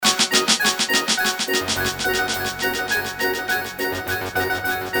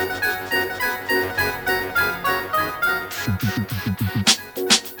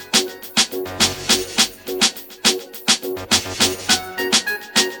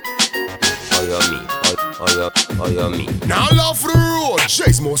you mean? How you mean? Now love for the road,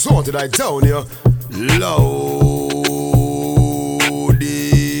 Chase most wanted I down here. Loud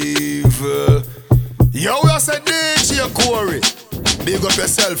evil. Yo, I said DJ Corey. Big up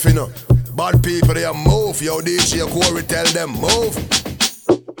yourself, you know. Bad people, they move. Yo, DJ Corey, tell them move.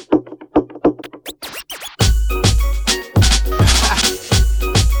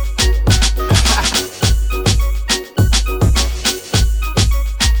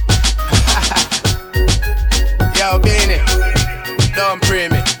 Yo, Beanie, don't pray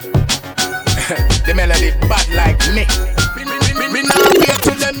me. The melody bad like me. Me now wait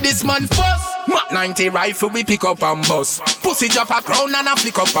to them this man first. Mac 90 rifle we pick up and bust. Pussy drop a crown and a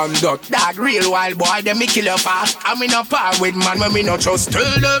flick up and duck. Dog real wild boy, them me kill you fast. And we no par with man when we no trust.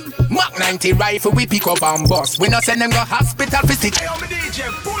 Tell them Mac 90 rifle we pick up and bust. We no send them go hospital for stitch. Yo, me DJ,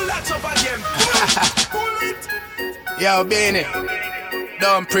 pull that up again. Pull it. Yo, Beanie,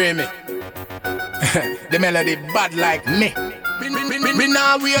 don't pray me. The melody bad like me. Me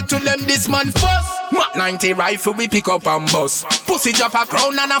now wait to them this man first. Mac 90 rifle we pick up and bust. Pussy drop a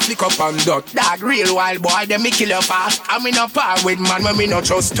crown and a flick up and duck. Dog real wild boy, them me kill you fast. And we no par with man when we no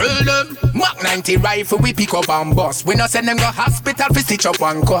trust. Tell them Mac 90 rifle we pick up and bust. We no send them go hospital for stitch up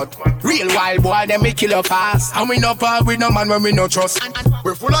and cut. Real wild boy, them me kill you fast. And we no par with no man when we no trust.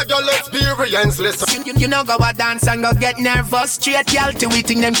 We're full of your experience, listen. You know go a dance and go get nervous. Straight y'all to we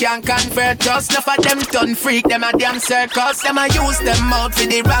think them can convert us. Enough of them done freak, them a damn circus. Them a use them out for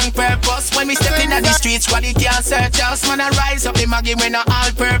the wrong purpose. When we step in the streets, what they can't search us. Man a rise up, them a give me no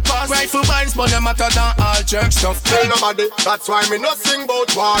all purpose. Rifle bands, but them hotter than all jerk stuff. Tell nobody, that's why me no sing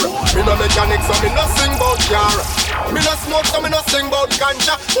about war. Me no mechanic, so me no sing about car. Me no smoke, so me no sing about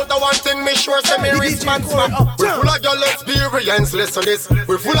ganja. But the one thing me sure say me responsible. We're full of your experience, listen this.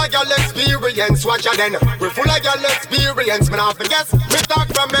 We're full of your experience, watch ya then. We're full of your experience, me not forget. Me talk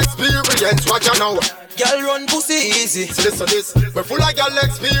from experience, watch ya now. Girl run pussy easy. So listen this, we're full of your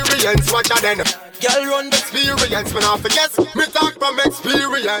experience, watch ya then. Girl run experience, me not forget. Me talk from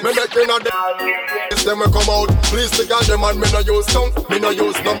experience. Me make me not this them we come out. Please the girl them and me no use tongue. Me no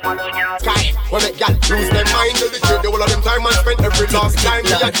use them. Sky, when make girl lose their mind. They trade the whole of them time and spend every last time.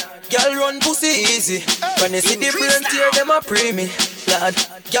 Girl run pussy easy. When you see the brain tear, them a pray me. Lad,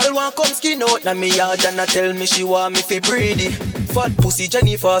 girl want come skin out na me yard and a tell me she want me fi breedy. Fat pussy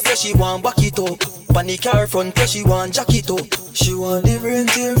Jennifer say she want back it up. Panic car front say she want jack it up. She want the brain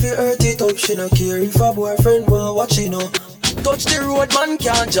tear fi hurt it up. She no care if her boyfriend want watch it no. Touch the road, man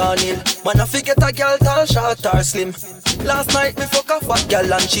can't join in. Man I forget a girl tall, short or slim. Last night me fuck a fat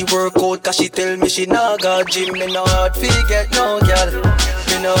girl and she work out cause she tell me she nah got gym. Me no hard fi get no girl.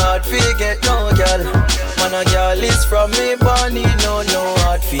 Me no hard fi get no girl. Man a girl is from me body. No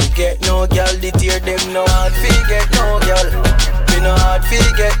hard fi get no girl. The tear them no hard fi get no girl. Me no hard fi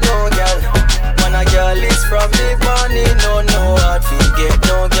get no girl. Man a girl is from me body. No hard fi get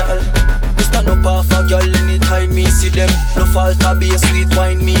no girl. Stand up off a girl anytime me see them. No fault a be a sweet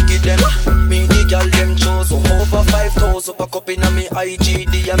wine me give them. Me the girl them chose so over 5,000 pack up inna me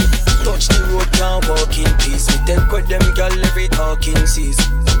IGD and touch the road can't walk in peace. Me take with them girl every talking sees.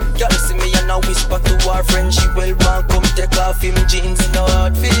 Girl see me and I whisper to her friend she well want come take off him jeans. No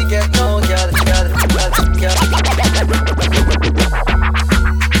hard fi get no girl.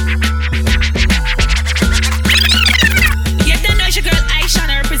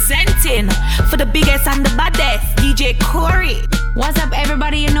 Representing for the biggest and the baddest, DJ Corey. What's up,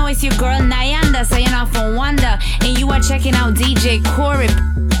 everybody? You know it's your girl Nyanda, so you're not from Wanda, and you are checking out DJ Corey.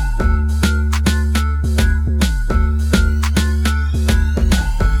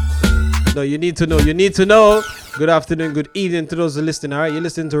 No, you need to know. Good afternoon, good evening to those who are listening. Alright, you're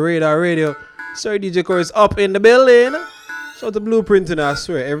listening to Radar Radio. Sorry, DJ Corey is up in the building. Shout out to Blueprint, and I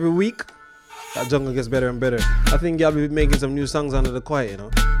swear, every week that jungle gets better and better. I think y'all be making some new songs under the quiet, you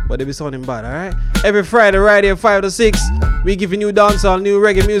know. But they be sounding bad, alright? Every Friday, right here, 5 to 6, we give you new dancehall, new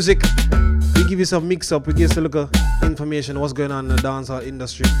reggae music. We give you some mix-up. We give you a look at information, what's going on in the dancehall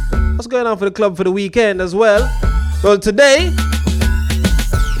industry. What's going on for the club for the weekend as well. Well, today,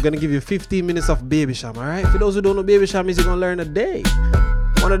 we're going to give you 15 minutes of Baby Cham, alright? For those who don't know, Baby Cham is you're going to learn a day.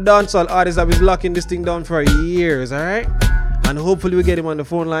 One of the dancehall artists that been locking this thing down for years, alright? And hopefully we get him on the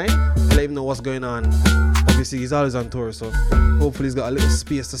phone line and let him know what's going on. Obviously, he's always on tour, so hopefully he's got a little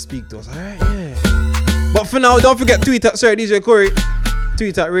space to speak to us. Alright, yeah. But for now, don't forget, tweet at Sir DJ Corey.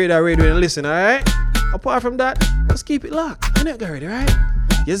 Tweet at Radar Radio and listen, alright? Apart from that, let's keep it locked. You know, get ready, right?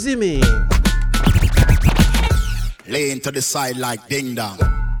 You see me? Laying to the side like ding dong.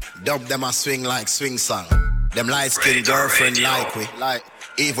 Dub them a swing like swing song. Them light-skinned girlfriend like we.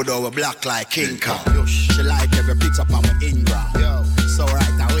 Even though we're black like King Kong. She like every pizza on my Ingram. So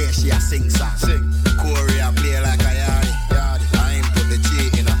right away she a sing song.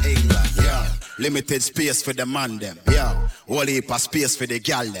 Limited space for the man them. Yo, whole heap of space for the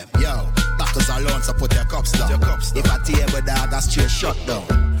gal them. Yo, backers alone, so put your cups down. If I table dog, I straight shut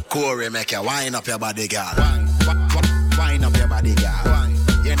down. Corey make you wind up your body, girl. Wind up your body, girl.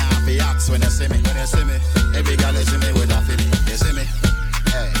 You know have to ask when you see me. When you see me, every girl you see me with a feeling. You see me?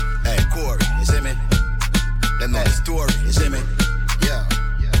 Hey, Corey, you see me? Them know the story, you see me? Yeah,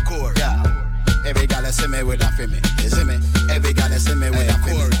 Corey. Yeah. Every girl you see me with a feeling. You see me? Every girl you see me with a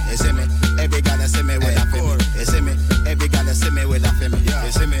feeling. You see me? Every girl you see me with a feeling. You see me? Every girl you see me with a feeling.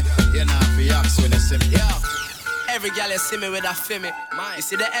 You see me? You know have to ask when you see me. Yeah. Every girl you see me with a feel me. Mine. You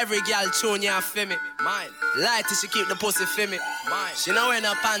see that every girl tune you feel me. Mine. Light till she keep the pussy feel me. Mine. She know wear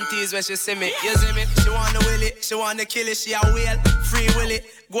no panties when she see me. You see me? She wanna will it, she wanna kill it. She a whale, free will it.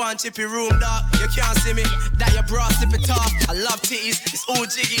 Go on chippy room dog. You can't see me. That your bra slip it off. I love titties, it's all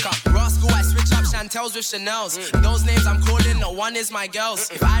jiggy. Roscoe I switch up Chantels with Chanel's. Those names I'm calling, no one is my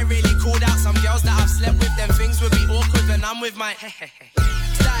girls. If I really called out some girls that I've slept with, them things would be awkward when I'm with my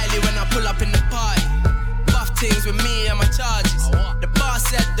styly when I pull up in the party. Things with me and my charges. The boss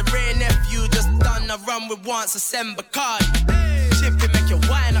said the Ray nephew just done a run with once a send Bacardi. Chippy make you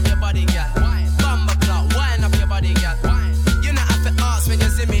wind up your body, girl. Bumba clock, wind up your body, girl. You not have to ask when you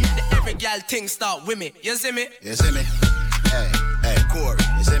see me. The every girl thing start with me. You see me? You see me? Hey, Corey,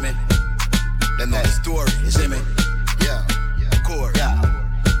 you see me? Them know the story, you see me? Yeah, Corey. Yeah.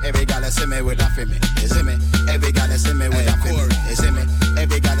 Every girl you see me with a feeling. You see me? Every girl you see me with a feeling. You see me?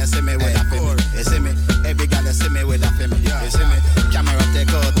 Every girl you see me with a feeling. You see me? Every girl you see me with a feeling. You see me? Camera take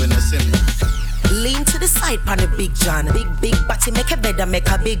out when you see me. Lean to the side, pan a big John. Big body make a bed and make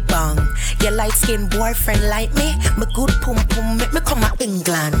a big bang. Your light skin boyfriend like me. My good pum pum make me come to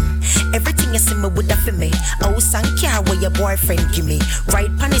England. Everything you see me with a for me. House and car where your boyfriend give me.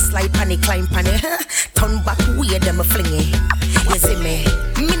 Ride pan it, slide pan it, climb pan it. Turn back way them a fling it. You see me?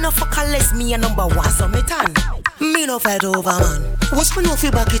 Me no fuck unless me a number one, so me turn. Me no fight over man. Watch me no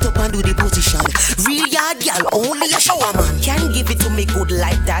feel back it up and do the position. Real yard girl, only a shower man. Can give it to me good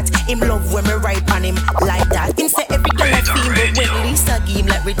like that. Him love when me ride on him like that. Him say every girl I feel, but when Lisa give him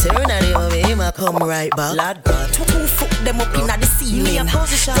like return and him a come right back. Lord God, two foot them up in the ceiling. Me a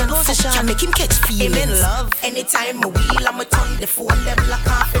position, can make him catch feelings. Him in love. Anytime me wheel and me turn the phone, them lock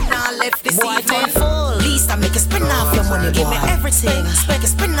off and I left this evening. Lisa make you spend off your money, give me everything. Make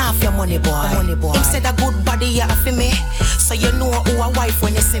you spend off your money, boy. Him said a good body, yeah. For me, so you know who a wife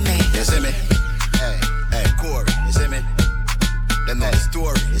when you see me. You see me? Hey, Corey, you see me? Them know the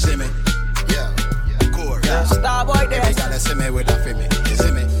story, you see me? Yeah, Corey. Yeah. Starboy there. Every girl see me with a for me, you see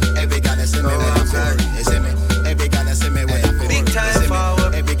me? Every girl see me with a for me, you see me? Every girl see me with a for me, big time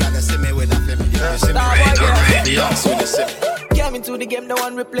forward. Every girl see me with a for me, you see me? Starboy there. Came into the game, no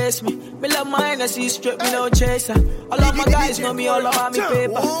one replace me. Me love my Hennessy, strip me no chaser. All of my guys know me all around me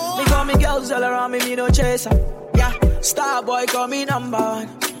paper. Me call me girls all around me, me no chaser. Yeah, Starboy call me number one.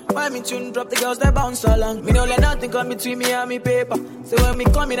 When me tune drop, the girls they bounce along. Me no let nothing come between me and me paper. So when me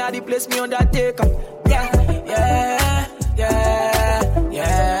come in at the place, me undertaker. Yeah.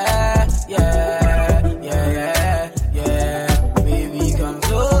 Baby, come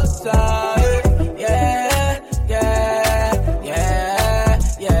closer.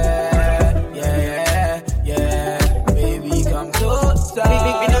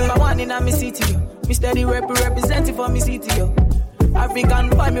 Me city, yo. Me steady representing for me city, yo. African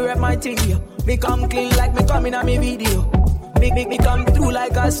boy, me rep my thing, yo. Me come clean like me coming on me video. Me come through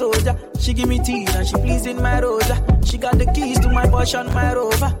like a soldier. She give me tea and she pleasing my rosa. She got the keys to my Porsche and my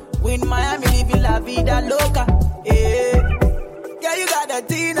Rover. We in Miami living la vida loca. Yeah, you got that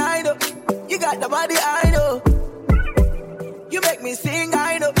teen, I know. You got the body, I know. You make me sing,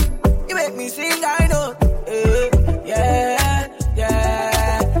 I know. You make me sing, I know. Yeah.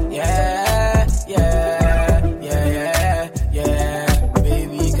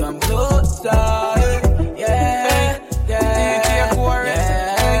 Baby, come closer. DJ Quarry.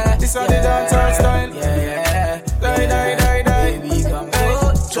 This is the dancehall style. Baby, come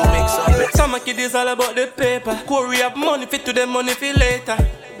closer. Some kid is all about the paper. Quarry have money fit to them, money for later.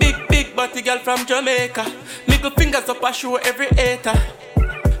 Big body girl from Jamaica. Middle fingers up a show every hater.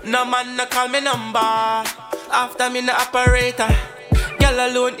 No man no call me number. After me no operator. Girl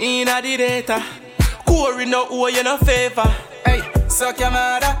alone in a the data. Corey no owe you no favor. Hey, suck your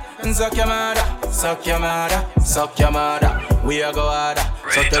mother, suck your mother, suck your mother, suck your mother. We a go harder.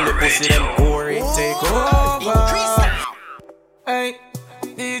 So tell the pussy them Corey take over. Hey,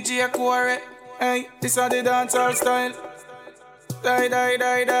 DJ Corey. Hey, this is the dancehall style. Die.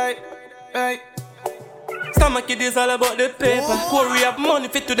 Hey. Some kid is all about the paper. Corey have money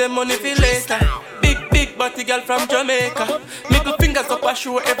fit to them, money for later. Big body girl from Jamaica. Middle fingers up a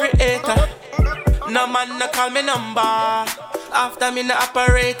show every hater. No man no call me number. After me no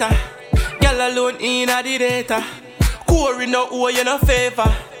operator. Girl alone in a the data. Corey no owe you no favor.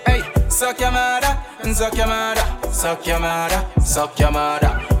 Hey, suck your mother, suck your mother, suck your mother, suck your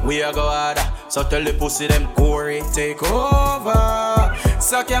mother. We a go harder. So tell the pussy them Corey take over.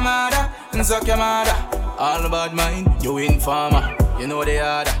 Suck your mother, suck your mother. All about mine, you informer. You know the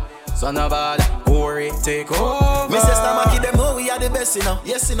other. So no bother, Corey take over. Mr. Stamaki, them know we are the best, you know.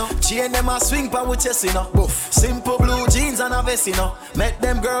 Yes, you know. Chain them a swing pan with chest, you know. Boof. Simple blue jeans and a vest, you know. Make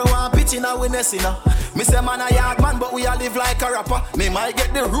them girl want pitch in a witness, you know. Me say man a yard man, but we a live like a rapper. Me might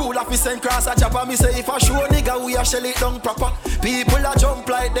get the rule of me send cross a chopper. Me say if I show a nigga, we a shell it down proper. People a jump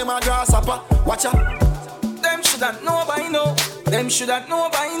like them a grasshopper. Watch out. Them shouldn't know by now. Them shouldn't know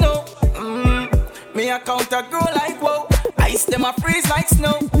by now. Me a counter girl like wow. Ice them a freeze like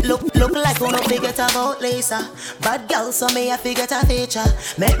snow. Look like one figure about Lisa. Bad girl, so me a figure a feature.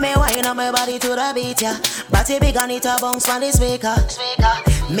 Make me wine up my body to the beat, yeah. Body big on it a bounce on the speaker.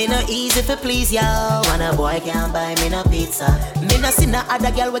 Me no easy for please, ya. When a boy can't buy me no pizza. Me no see no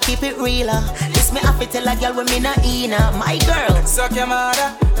other girl we keep it realer. This me have to tell a girl with me no Ina. My girl. Suck your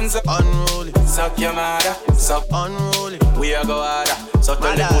mother and suck unruly. Suck your mother, suck unruly. We a go harder. So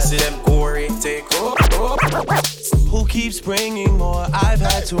tell the pussy them Corey take over. Who keeps bringing more? I've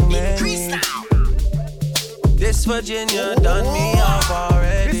had too many. This Virginia done me off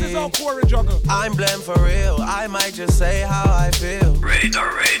already. This is all Corey Jugger. I'm blamed for real. I might just say how I feel.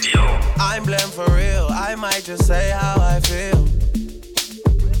 Radar Radio. I'm blamed for real. I might just say how I feel.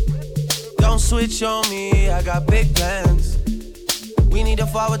 Don't switch on me. I got big plans. We need to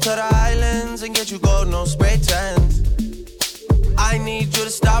forward to the islands and get you gold, no spray tans. I need you to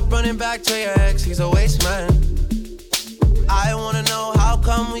stop running back to your ex. He's a waste man. I wanna know how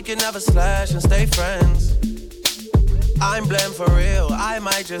come we can never slash and stay friends. I'm blamed for real, I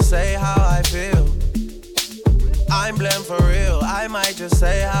might just say how I feel. I'm blamed for real, I might just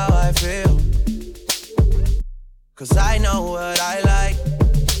say how I feel. Cause I know what I like.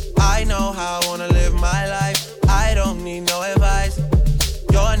 I know how I wanna live my life. I don't need no advice.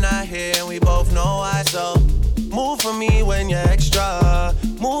 You're not here and we both know why. So move for me when you're extra.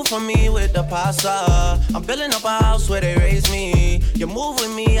 Move for me with the pasta. I'm building up a house where they raise me. You move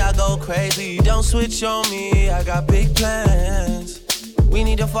with me, I go crazy. Don't switch on me, I got big plans. We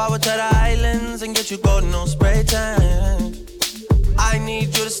need to forward to the islands and get you golden on spray tan. I need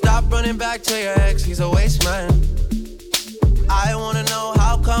you to stop running back to your ex, he's a waste man. I wanna know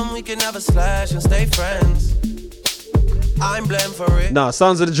how come we can never slash and stay friends. I'm blamed for it. Nah,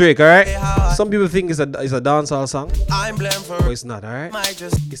 sounds of the Drake, alright? Some people think it's a dancehall song. I'm blamed for but it's not, alright?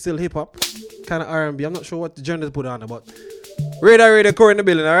 It's still hip hop, kind of R&B. I'm not sure what the genre to put on it, but Radar Core in the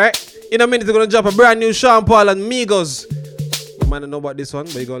building, alright? In a minute, we're gonna drop a brand new Sean Paul and Migos. You might not know about this one,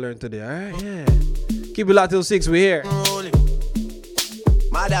 but you're gonna learn today, alright? Yeah. Keep it locked till 6, we're here.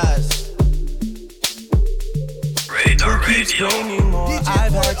 Mothers. Radar Radio.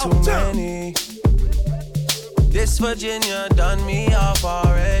 I've had too many. This Virginia done me off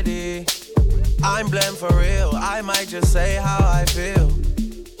already. I'm blamed for real, I might just say how I feel.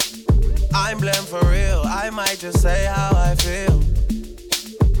 I'm blamed for real, I might just say how I feel.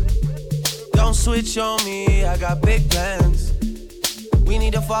 Don't switch on me, I got big plans. We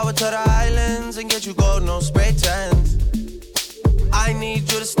need to forward to the islands and get you gold, no spray tans. I need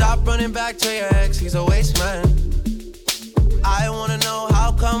you to stop running back to your ex, he's a waste man. I wanna know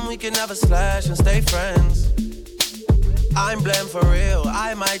how come we can never slash and stay friends. I'm blamed for real,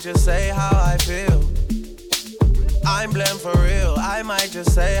 I might just say how I feel. I'm blamed for real, I might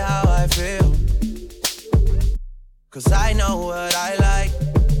just say how I feel. Cause I know what I like.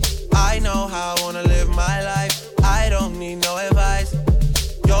 I know how I wanna live my life. I don't need no advice.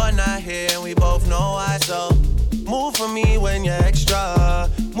 You're not here and we both know why. So move for me when you're extra.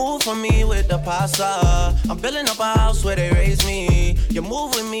 Move for me with the pasta. I'm building up a house where they raise me. You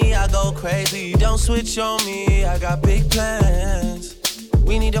move with me, I go crazy. Don't switch on me, I got big plans.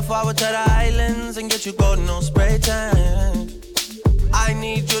 We need to forward to the islands and get you golden on spray tan. I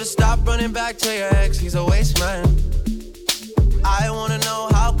need you to stop running back to your ex, he's a waste man. I wanna know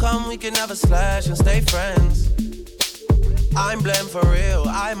how come we can never slash and stay friends. I'm blamed for real,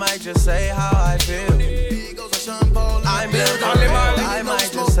 I might just say how I feel. I'm blamed for real, I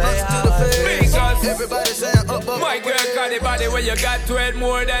might just say how I feel. Everybody saying up. My girl got the body where you got to it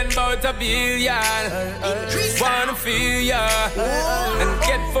more than about a billion. Wanna feel ya and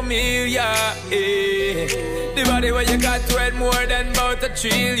get familiar. The body where you got to it more than about a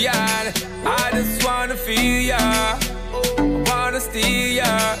trillion. I just wanna feel ya, wanna steal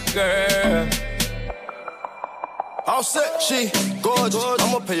ya, girl. All set, she gorgeous.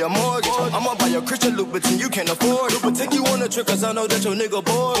 I'ma pay your mortgage. I'ma buy your Christian Louboutin, you can't afford it. But take you on a trip, cause I know that your nigga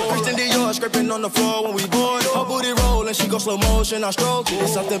bored. Christian Dior scraping on the floor when we board. Her booty rollin', she go slow motion, I stroke it.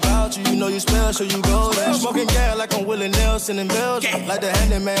 It's something about you, you know you special, you golden. Smoking gas like I'm Willie Nelson in Belgium. Like the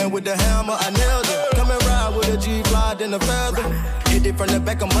handyman with the hammer, I nailed it. Come and ride with a G-Fly, then a feather. Hit it from the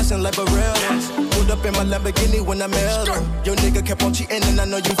back, I'm bustin' like Barreras. Pulled up in my Lamborghini when I mailed her. Your nigga kept on cheating and I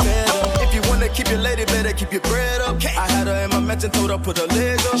know you fed up. If you wanna keep your lady, better keep your bread up. I had her in my mansion, told her put her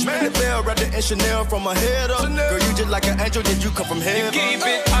leg up. Spin the bell, wrapped it in Chanel from her head up. Girl, you just like an angel, did you come from heaven? You keep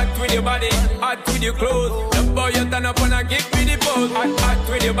it hot with your body, hot with your clothes. The boy you turn up and I give me the pose. Hot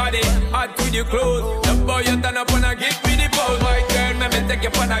with your body, hot with your clothes. The boy you turn up and I give me the pose. My girl, let me take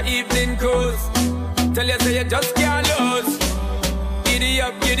you on an evening cruise. Tell you say you just can't lose. Giddy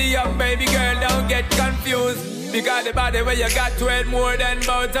up, baby girl, don't get confused. Because the body where you got to it more than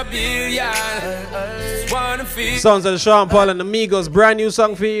about a billion. Wanna feel. Sounds of Sean Paul and the Migos, brand new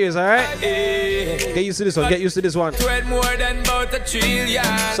song for years, alright? Get used to this one, get used to this one. To it more than about a trillion.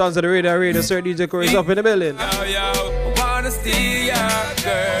 Sounds of the Radio, Sir DJ Corey is up in the building. Yo, wanna steal ya,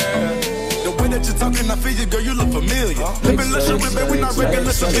 girl. That you're talking, I feel you, girl, you look familiar. Living luxury, baby, we not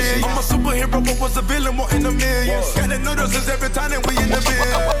regular civilians. I'm a superhero, but was a villain, more in a million. Got the notices every time that we in the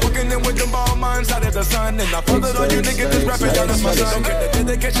field. Working in with them ball minds out of the sun. And I further on you niggas, just rapping down as my son. Don't get the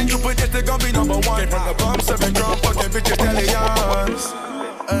dedication you put, this they gon' be number one. From the bum, 7 drum, fucking bitches, stallions.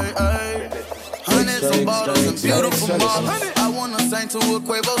 Hundreds of bottles and beautiful models. I wanna sing to a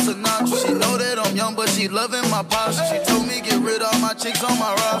Quavo Sinatra. She know that I'm young, but she loving my posture. She told me get rid of my chicks on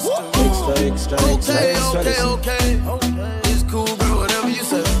my roster. Okay. It's cool, bro, whatever you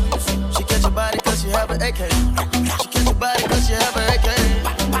say. She catch your body cause she have an AK. She catch your body cause she have an AK.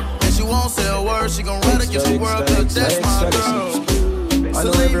 And she won't say a word, she gon' run against the world cause that's my girl.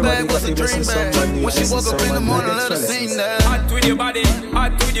 Celine bag was a dream bag. When she woke up in the morning, let her sing that. Hot with your body,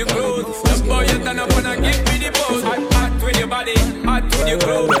 hot with your clothes. The boy you turn up and I give me the pose. Hot with your body, hot with your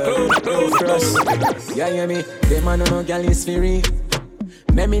clothes. Yeah, hear me? Them man no girl is free.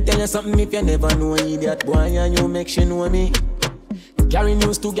 Let me tell you something if you never know idiot boy and you make she know me. Carry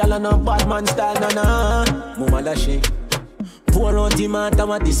news to gal and a bad man style, na. Mama da she. Pour out the matter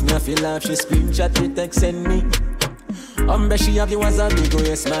what this me I feel like. She screenshot she text send me. She have you as a big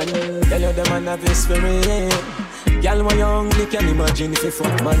yes man. Tell you the man have his spirit. Girl when you hungry can imagine if you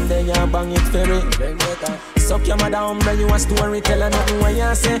fuck man then you bang it for it. Suck your mother umbre you a story tell her nothing what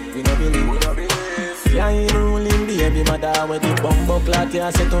you say. We no believe. You ain't ruling baby mother where the bumbo clock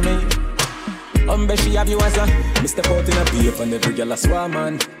you say to me. She have you as a Mr. Out in a beef and every girl a swarm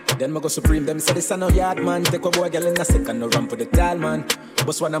man. Then I go supreme them say this a no yard man. Take a boy girl in a second no ramp for the tall man.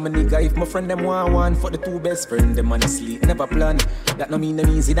 But one of my nigga if my friend them want for the two best friend them honestly never plan. That no mean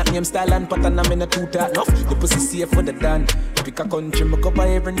them easy that name style and pattern I'm in a two talk. No the pussy safe for the dan. Pick a country me cover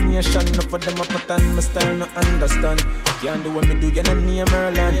every nation. No for them a pattern my style no understand. Can't do what me do you no name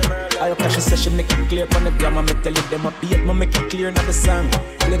Merlin. I'll cash a session make it clear from the grammar. Me tell you them a beat me make it clear not the song.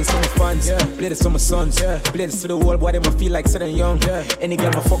 Play this for my fans, play this for my sons, play this for the whole boy them a feel like sitting young. Any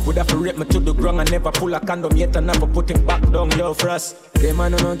girl my fuck would have to rape me to the ground. I never pull a condom yet and never put it back down. Yo for us, them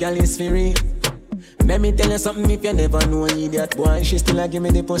man no girl is free. Let me tell you something if you never know idiot boy, she still a give me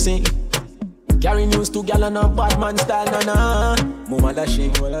the pussy. Carry news to gal and a bad man style, na. Mama da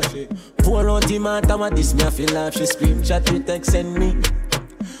she. Pour out the matter what this me I feel like. She scream, chat, she text send me.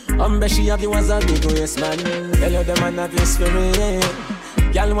 She have you as a big yes man. Tell you the man have his spirit.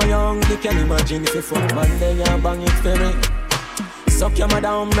 Gal when you hungry can imagine if you fuck man then you bang it for it. Suck your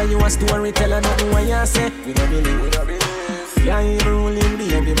mother you a story tell her nothing what you say. We no believe. You ain't ruling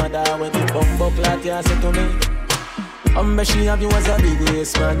baby mother when the bumbo clock you say to me. She have you as a big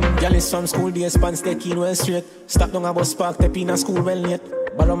waist man. Girl is from school days pants taking well straight. Stop down a bus park step in a school well late.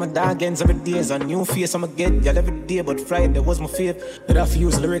 But on my dog ends every day is a new face I'ma get. Girl every day but Friday was my fave. Did I have to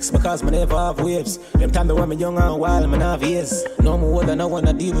use lyrics because I never have waves. Them time when me young and wild man have years. No more than I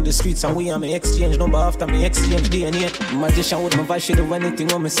wanna deal with the streets and we and me exchange number after me exchange DNA. Magician with my voice she do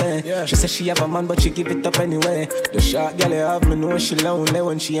anything on me say. She say she have a man but she give it up anyway. The short girl you have me know she lonely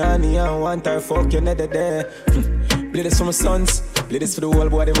when she honey and want her fuck you another day. Play this for my sons, play this for the whole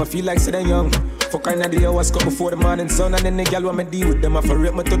boy, them I feel like sitting young. Fuck kind of the hours cut before the morning sun. And then the girl want me deal with them, I for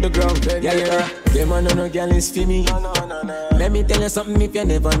rape me to the ground. Yeah, them man no girl is for me. Let me tell you something if you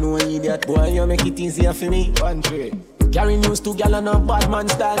never know idiot boy, you make it easier for me. Carry news to girl and a bad man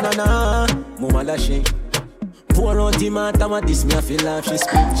style, na. Mama da she. Pour out the matter what this me I feel like. She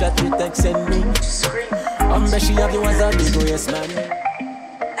scream, chat, she text send me. She have you as a big yes man.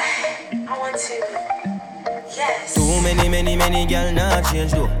 I want to. Yes. Too many girl not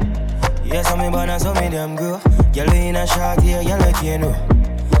change though. Yes, I'm in banana, so me damn grow. Girl, we in a short here, girl, I can't know.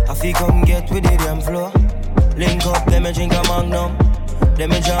 I feel come get with the damn flow. Link up, let me drink a magnum. Let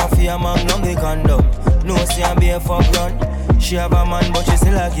me jump for a magnum, they condom. No, see I'm be a fuck run. She have a man, but she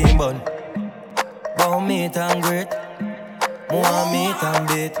still a game bun. Bow meat and great. More meat and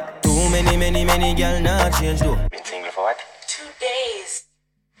bait. Too many girl now change though. Been single for what? 2 days.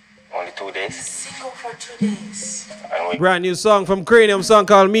 Only 2 days? Single for 2 days. Brand new song from Cranium, song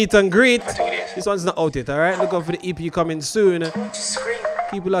called Meet and Greet. This one's not out yet, alright? Look out for the EP coming soon.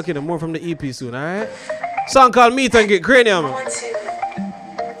 Keep looking at more from the EP soon, alright? Song called Meet and Greet, Cranium.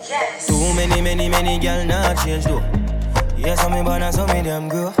 Yes. Too many girl now change though. Yes, I'm in banana, so me damn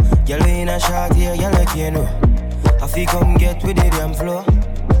grow. Girl, we in a short here, girl, I can't know. I feel come get with the damn flow.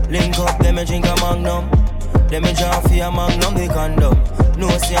 Link up, let me drink a magnum. Let me jump for a magnum, they condom. No,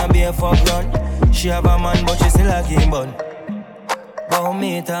 see I'm be a fuck run. She have a man, but she still a game bun. Bow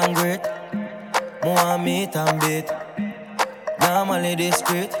meat and great. More meat and bait. Normally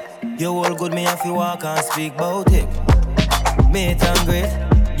discreet. You all good, me have to walk and speak about it. Meat and great.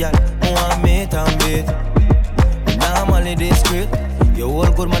 Girl, more meat and bait. Normally discreet. You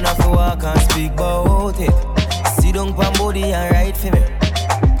all good, man have to walk and speak about it. Sit down pan body and ride for me.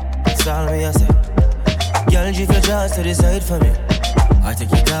 That's all me I say. Girl, drift your jaws to the side for me. I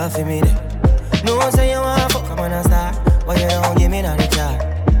take it off for me then. No one say you want fuck, come on and start. But you don't give me none of the car.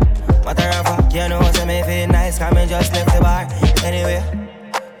 Matter of fact, you know say me feel nice, cause me just left the bar. Anyway,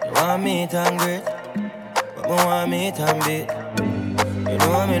 you want meat and great, but me want meat and bait. You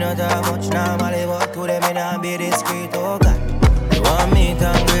know me not that much normally, but to them me not be discreet, oh God. You want meat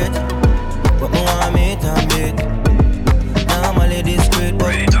and great, but me want meat and bait. Normally discreet,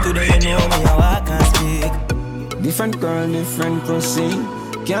 but today you know me how I can speak. Different girl, different pussy.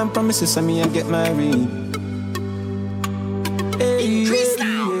 Can't promise you some me I get married. Hey,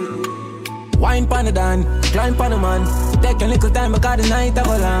 wine pan the dan, climb pan the man. Take a little time because the night I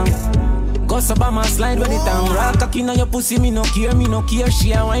go long. Cause Obama slide with it down. Rock cocky on your pussy, me no care.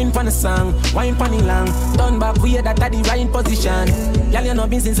 She a wine pan the song, wine pan the long. Turn back way that at the right position. Girl, you know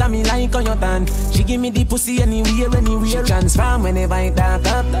business and me like on your tan. She give me the pussy anywhere. She transform whenever I dark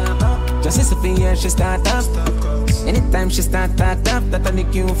up. Just listen for here, she start up. Anytime she start up, that I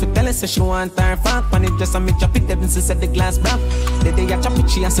make you for tell her so she want her fuck. When it just a me chop it, then she said the glass broke. The day I chop it,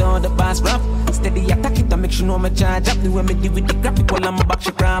 she a say all the bass rap. Steady attack it, I make sure no me charge up. The way me deal with the graphic, while I'm back,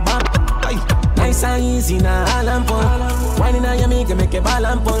 she grab up. Nice and easy, now all and pull. Whining on your make a ball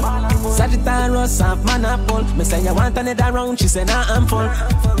and pull. Sagittarius, half man apple. Me say you want another round, she say nah I'm full.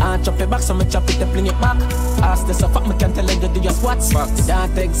 I chop it back, so me chop it, then fling it back. Ask the so fuck, me can't tell her you do your squats. The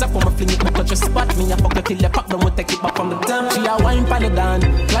dance exact when me fling it, me touch your spot. Me a fuck you till you pop, then we take it back from the top. She a wine pan the dan,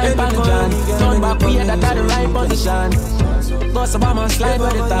 climb pan the jan. Turn back, we that at the right position. Go so Obama slide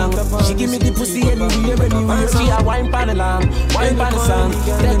with the tongue. She give me the pussy anywhere. She a wine pan the long, wine pan the song.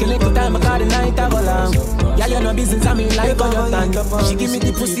 Take a little time, I got the night I go long. Yeah, you know business, I mean like on your tongue. She give me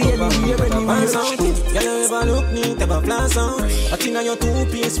the pussy anywhere. Yeah, you ever look neat, ever flash out. I think on your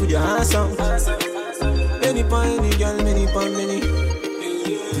two-piece with your ass out. Any point, any girl, many point, many.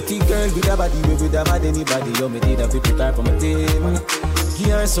 Pretty girl with a body, with a bad anybody. You me did a bit prepare for my team.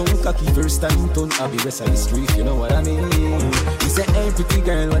 Here some cocky first time turn up the rest of the street, you know what I mean? He said, hey pretty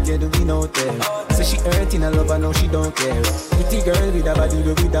girl, what you doing out there? Say she hurting a love and now she don't care. Pretty girl with a body,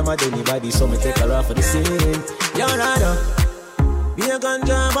 with a mad anybody. So me take her off for the scene. You're rather be a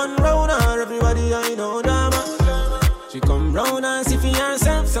ganja man round her, everybody I know drama. She come round and see for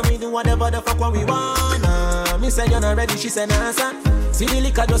herself, so me do whatever the fuck what we wanna. Me say you're not ready, she say nah son. See the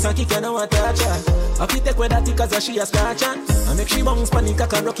liquor just a kick, you know what touch her. I fit take with that cause she a scratch her. I make she bounce panic, I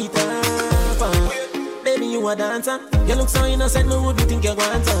can rock it up. Baby you a dancer, you look so innocent, me would be think you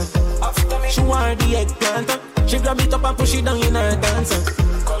want her. She want the eggplant, she grab it up and push it down in her dancer.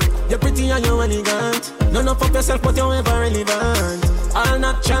 You're pretty and you're elegant. None of yourself, but you're ever relevant. All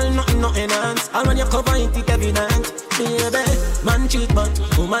natural, nothing enhanced. All when you cover it, it's evident. Baby, man cheat, but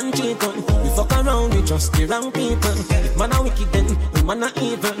woman cheat on. We fuck around, we trust the wrong people. If man are wicked, then woman are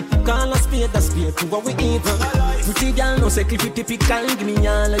evil. Call a spade, to what we evil. Pretty girl, no say clip typical. Give me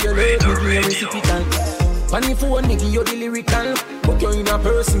all of your love, give me a reciprocal. Funny phone, me give you the lyrical. But you're in a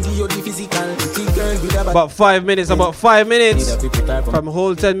person, give you the physical. About 5 minutes, From a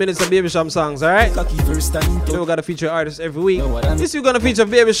whole 10 minutes of Baby Sham songs, alright? You know we gotta feature artists every week. This week we're gonna feature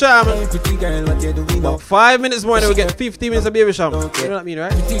Baby Sham. About 5 minutes more, then we get 50 minutes of Baby Sham. You know what I mean,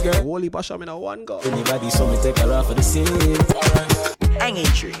 right? Holy Basham in a one go. Anybody saw me take her off for the scene. Hanging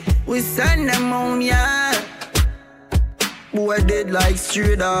tree. We send them home, yeah. Boy dead like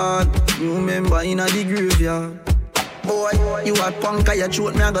stray dog. You remember in a the graveyard. boy. You a punk, you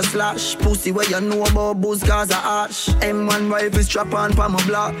throat me, I go slash. Pussy where you know about booze, cause I ash. M1 rifle strap on pa my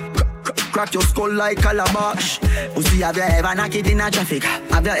block. Crack your skull like calabash. Pussy, have you ever knocked it in a traffic?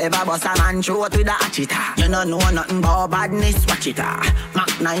 Have you ever bust a man throat with a hatchet? You don't know nothing about badness, watch it.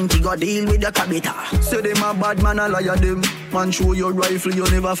 Mac 90 go deal with your cabita. Say them a bad man, I liar them. Man show your rifle, you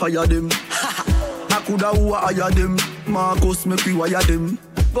never fire them. I coulda who hire them. Marcus make we wire them.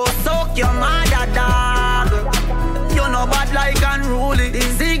 Go soak your mother, dog. You know bad like unruly. The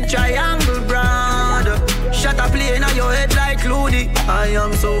zig triangle brand. Shut up playing on your head like Loody. I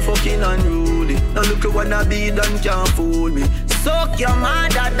am so fucking unruly. Now look at what I be done, can't fool me. Soak your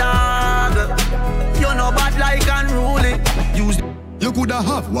mother, dog. You know bad like unruly. You coulda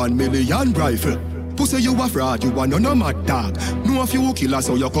have 1 million rifle. Pussy you a fraud, you a no mad dog. Know a few killers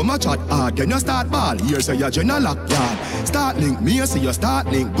so you come a chat hard. Then you start ball, here say you general lock yard. Start link, me say you start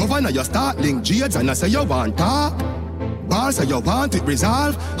link. Governor you start link, Jades and I say you want talk. Ball say you want it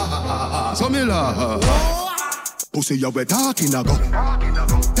resolve. So me love. Pussy you be talking a go.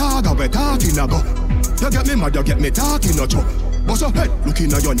 Dog you be talking a go. You get me mad, you get me talking a joke. Bust your head,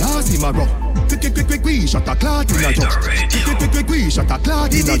 looking at your nasty my bro. Quick, we shot a clot in a joke. Quick, we shot a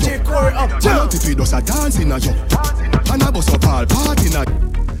clot in a joke. Tell out if we does a dance in a joke. And I bust up all part in a.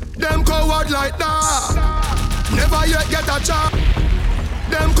 Them coward like that. Never yet get a charge.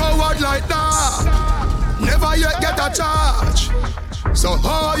 Them coward like that. Never yet get a charge. So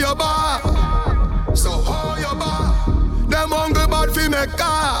how you bar? So how you bar? Them hungry bad fi make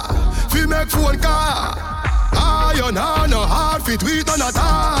car, fi make phone car. You know no hard fit we on a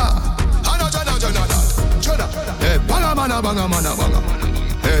tar. Hey, banga mana banga mana banga.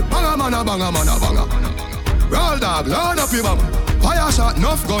 Hey, banga mana banga mana banga. Roll dog, load up your banga. Fire shot,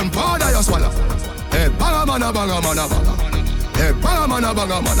 enough gun, powder you swallow. Hey, banga mana banga mana banga. Hey, banga mana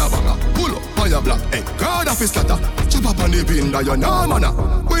banga mana banga. Pull up on your block. Hey, crowd of his scatter. Chop up on the bin that you know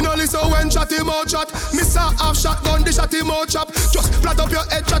mana. We no listen when chat him out chat. Miss a half shotgun, the shot him out chop. Just flat up your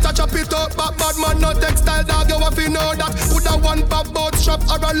head, chat chop it out. Bad man, no textile dog, you have to know that. Put a one pop boat shop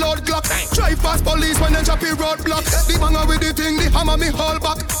or a load clock. Drive past police when them chop it roadblock. The banger with the thing, the hammer me hold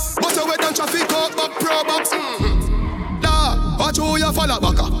back. But you wait and traffic out back pro box. Da, watch who you follow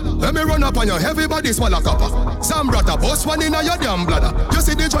back. Let me run up on you, everybody swallow copper. Some brother, boss one in a your damn bladder. You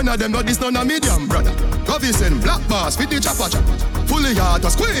see the joint of them, not this none of me damn brother. Govison, black bars, fit the chopper chop. Fully hard to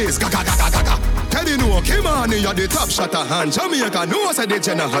squeeze, gaga. Teddy no, Kim on you're the top shotter. And Jamaica no, say the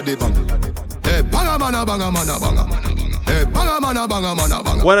Jenna had the bang. Hey, banga mana banga mana banga. Hey, banga mana banga mana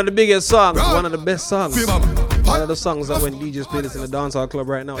banga. One of the biggest songs, one of the best songs. One of the songs that when DJs play this in the dancehall club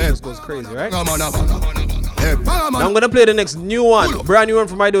right now, it just goes crazy, right? Now I'm gonna play the next new one, brand new one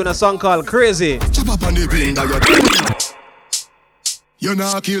from I doing a song called Crazy. You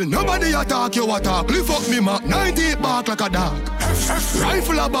not kill nobody attack, you attack. Lift up me Mac 90 bark like a dog.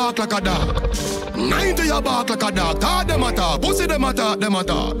 Rifle a bark like a dog. 90 a bark like a dog. Talk them attack, pussy them attack, them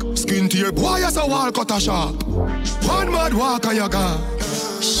attack. Skin to your boy as a wall cut a sharp. One mad walk and you gone.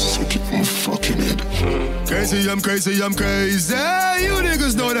 Sick in my fucking head. Crazy, I'm crazy, I'm crazy. You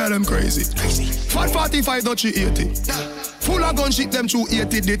niggas know that I'm crazy. Fat 45 don't you 80. Full of gun shit them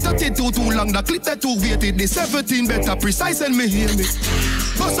 280. The 32 too long, the clip that too weighted. The 17 better precise and me hear me.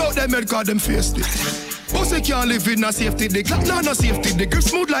 Bust out them head cause them faced it. Pussy can't live in no safety. The clock no safety. The grip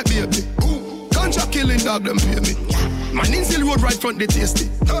smooth like baby. Ganja killing dog them pay me. Man in still road right front the tasty.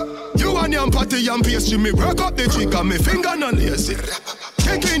 You and your party and pastry. Me work up the cheek and me finger no lazy.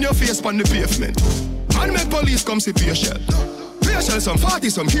 Kick in your face on the pavement. Man make police come see patient. Patient some 40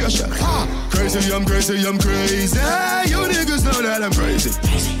 some patient. Crazy, I'm crazy, I'm crazy. You niggas know that I'm crazy.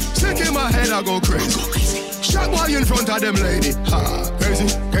 Sick in my head I go crazy. Shot boy in front of them lady. Crazy,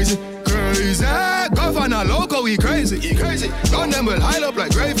 crazy, crazy. Governor loco he crazy, he crazy. Gun them will hide up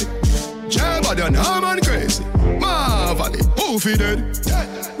like gravy. Jabba the arm and crazy. Marvelly, who fi dead?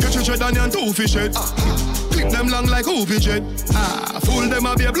 Get your dread on and two fish head. Clip them long like hoopy jet. Fool them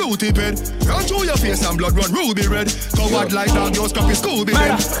a be a blue tip head. Run through your face and blood run ruby red. Coward like dog, your scrappy Scooby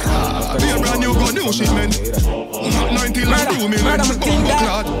then. Be a brand new gun, new shipment. 90 like do me man. Bumbo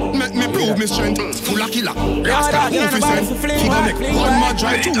clad, make me prove me strength. Full of killer, rasta hoopy send. Keep a neck, one more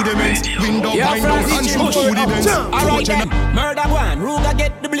drive through the men's. Window, wind down and shoot through the bench. Alright then, murder one, Ruga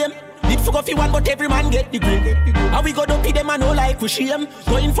get the blame. Did fuck off you one, but every man get the green. How we go to pay them and no like we shame.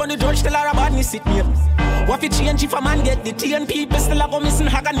 Go in front of the judge, tell her a badness sit me. What if change if a man get detained? People still a go missing,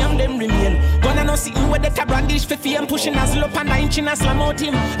 hag and young them remain. Gonna no sitting with the brandish for fame, pushing as low and 9 chin and slam out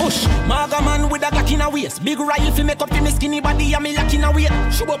him. Push, maga man with a Glock in a waist. Big rifle make up in me skinny body and me lock in a weight.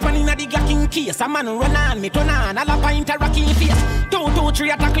 Shoot up and in a the Glock in case. A man run on, me turn on, all a pint a rock in your face. 2, 2,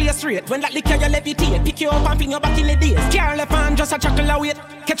 3 attack you straight. When that liquor you levitate, pick you up and pin you back in the days. Carl left hand just a chuckle away.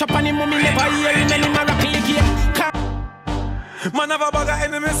 Catch up on him, mommy never hear him and him a rock in the gate. Man have a bag of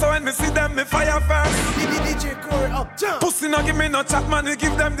enemies, so when me see them, me fire first. DJ Corey up, jump. Pussy no give me no chat, man, we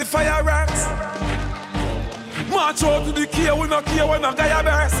give them the fireworks. March out to the key, we no care when a guy a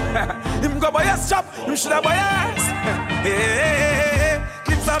burst. Him go buy a shop, him shoulda buy a house. Hey,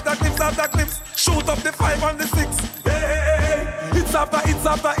 clips after clips after clips, shoot up the 5 and the 6. Hey, hits after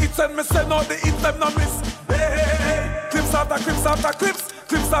hits, and me send all the hits them no miss. Hey, clips after clips after clips,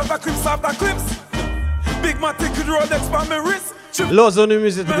 clips after clips after clips. Big Matic could roll next by my wrist. Loads of new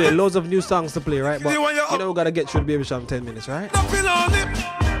music to play, loads of new songs to play, right? But you know we gotta get through the Baby Sham 10 minutes, right? Now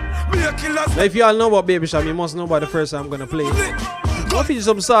if y'all know about Baby Sham, you must know about the first song I'm gonna play. I'll feature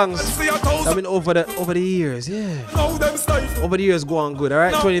some songs I mean over the years, yeah. Over the years go on good,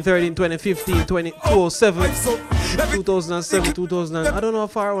 alright? 2013, 2015, 2007, 2007, 2000. I don't know how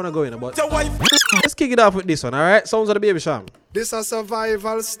far I wanna go in, but let's kick it off with this one, alright? Sounds of the Baby Sham. This a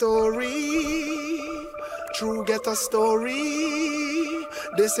survival story. True ghetto story.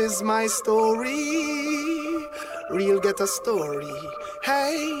 This is my story. Real ghetto story.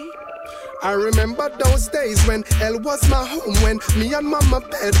 Hey. I remember those days when hell was my home, when me and mama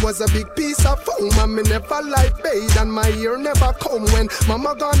bed was a big piece of foam, and me never life bathe and my ear never come. When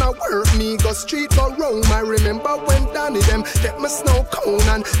mama gonna work, me go street go roam. I remember when Danny them get me snow cone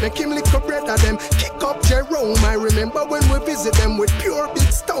and make him lick a bread of them kick up Jerome. I remember when we visit them with pure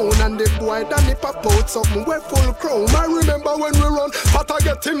big stone and the boy Danny pop out something we full chrome. I remember when we run, but I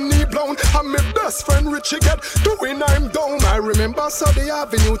get him knee blown and my best friend Richie get doing I'm down. I remember so the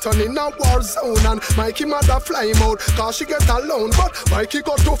avenue turning a war zone and Mikey mother fly him out cause she get alone. But Mikey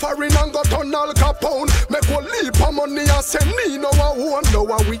got too far in and got on Al Capone. Make one leap of money and send me no one. No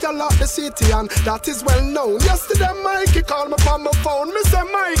one we all out the city and that is well known. Yesterday Mikey called me from my phone. Me say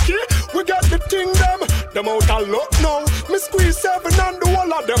Mikey, we got the thing them out of luck now. Me squeeze 7 and the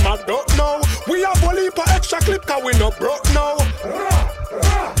whole of them I don't know. We have a leap of extra clip cause we no broke now.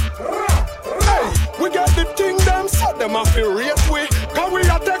 Hey, we got the thing them so them a feel rate we. Cause we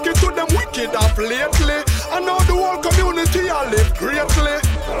are taking to them wicked up lately. And now the whole community a live greatly.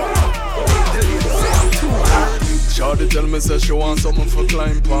 Shawty tell me say she want something for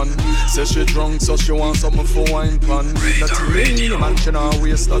climb pan. Say she drunk so she want something for wine pan. Not me, man, she not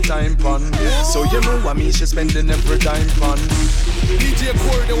waste no time pan. So you know what me, she spending every dime pan. DJ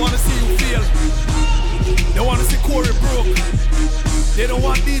Corey, they wanna see you fail. They wanna see Corey broke. They don't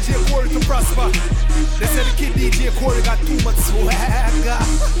want DJ Corey to prosper. They say the kid DJ Corey got too much swagger.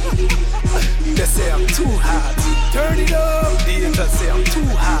 They say I'm too hot. Turn it up. They say I'm too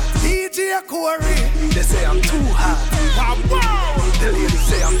hot. DJ Corey. They say I'm too hot. Wow, wow. The ladies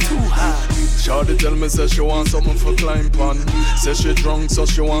say I'm too hot. Shawty tell me say she want something for climb pan. Say she drunk so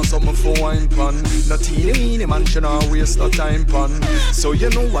she want something for wine pan. Not teeny man, she not waste no time pan. So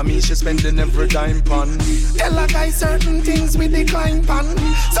you know what me, she spending every dime pan. Tell a guy certain things we decline pan.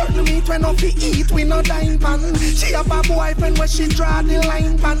 Certain meat when off we eat we no dine pan. She have a boyfriend where she draw the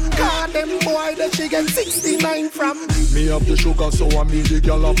line pan. God them boy that she get 69 from. Me have the sugar so I me the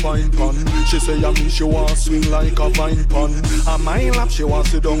girl a fine pan. She say I me she want swing like a vine pan. On my lap she want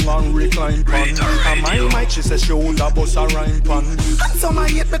sit down and recline pan. On my mic she say she hold a bus a rhyme pan. And some I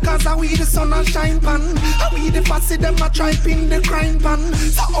hate because I we the sun and shine pan. I we the fussy them a try pin the crime pan.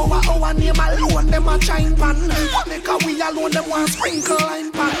 So our name alone them a shine pan. What make a we alone them want sprinkle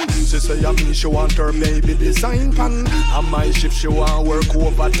line pan. She say I me she want her baby design pan. On my shift she want work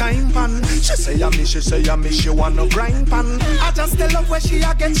overtime pan. She say I me she want no grind pan. I just tell her where she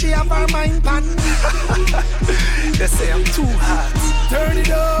again she have her mind pan. They say I'm too hot. Turn it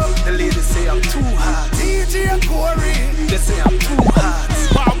up. The ladies say I'm too hot. DJ Corey. They say I'm too hot.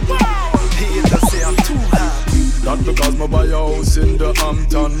 Wow, wow. Haters say I'm too hot. That because me buy a house in the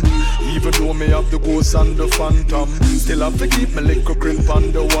Hampton. Even though me have the ghost and the phantom, still have to keep me little crimp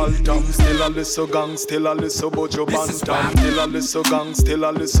on the Waltham. Still a little gang, still a little bojo bantam. Still a little gang, still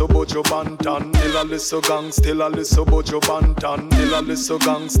a little bojo bantam. Still a little gang, still a little bojo bantam. Still a little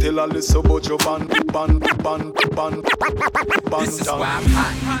gang, still a little bojo bantam. This is why I'm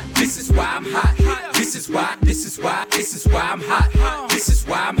hot. This is why I'm hot. This is why I'm hot. This is why I'm hot.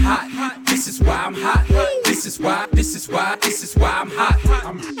 This is why I'm hot. This is why I'm hot.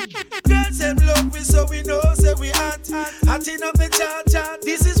 Girls them love we so we know say we hot. Hot enough the chat.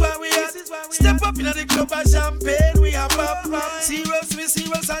 This is why we hot. Step up in the club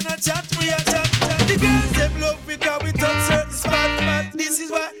chat. The girls them love because we touch certain spot. This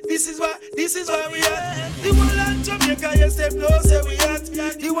is why we are. The whole of Jamaica, yes them know say we are.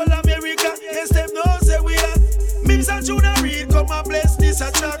 The whole of America, yes them know say we are. Mims and Junior Reid come and bless this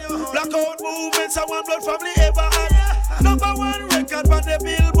a track. Blackout movements and One Blood family ever had. Number one record on the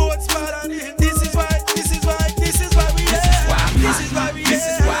Billboard spot. This is why we are. This is why we are. This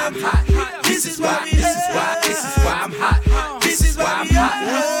is why I'm hot. This is why we are. This is why I'm hot. This is why I'm hot.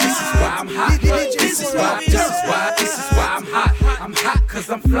 This is why I'm hot. This is why I'm hot. I'm hot cause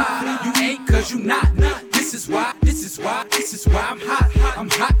I'm fly. You ain't cause you not. This is why I'm hot. I'm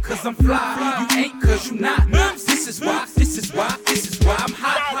hot cause I'm fly. You ain't cause you not. This is why I'm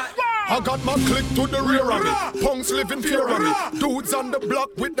hot. I got my click to the rear of me. Punks living fear of me. Dudes on the block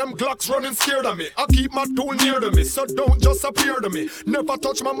with them Glocks running scared of me. I keep my tool near to me, so don't just appear to me. Never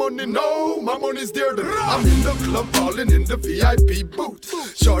touch my money, no, my money's dear to me. I'm in the club balling in the VIP booth.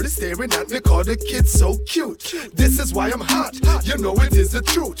 Shorty staring at me, call the kid so cute. This is why I'm hot, you know it is the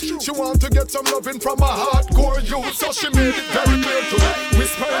truth. She want to get some loving from a hardcore youth, so she made it very clear to me.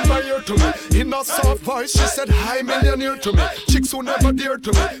 Whisper in my ear to me, in a soft voice, she said, hi millionaire to me. Chicks who never dare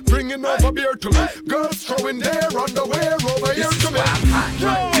to me, bringing over beer to me. Girls throwing their underwear over here to me.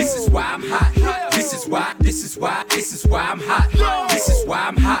 This is why I'm hot. This is why I'm hot. This is why I'm hot. This is why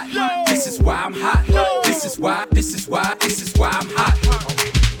I'm hot. This is why I'm hot.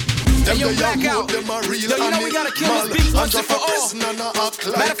 Them yo, Blackout, them are real. Yo, you know we gotta kill this beat once and for all. Matter of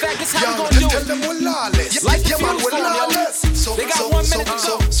fact, this how we gonna do it. Tell them we're lawless. Like the man, fuse we're lawless. They got 1 minute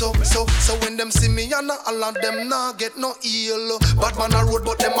to go. So when them see me and all of them nah get no ill. Bad man a road,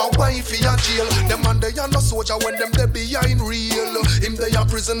 but them a wifey a jail. Them and they a no soldier when them they behind real. Him they a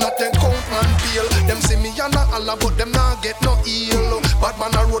prison at them count man peel. Them see me and all but them nah get no ill. Bad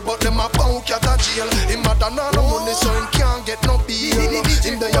man a road, but them a pound cat a jail. Him a done all the money so him can't get no bill.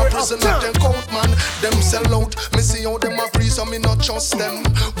 Him they a prison at them count man. Them sell out. Me see how them a free so me not trust them.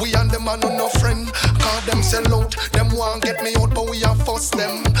 We and them a no friend. Cause them sell out. Them want get me out but we a fuss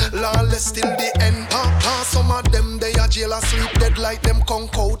them. Lawless till the end. Some of them they a jail asleep dead like them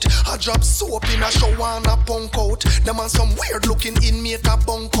conk out. I drop soap in a shower and a punk out. Them and some weird looking inmate a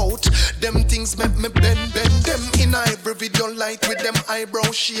bunk out. Them things make me bend them in a every video light with them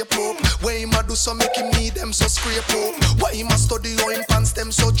eyebrow shape up. Why him a do so make him need them so scrape up. Why him a study how him pants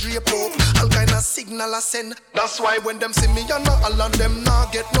them so drape up. All kind of signal I send. That's why when them see me and all of them nah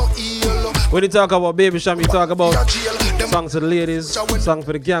get no ill. When you talk about Baby Sham, you talk about songs for the ladies, songs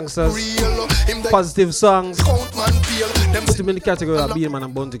for the gangsters, positive songs. Put them in the category of Being Man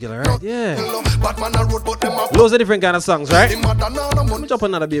and Born Together, right? Yeah. Loads of different kind of songs, right? Let me drop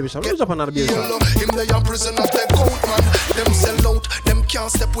another Baby Sham. Him they a prison of them coat man. Them sell out. Them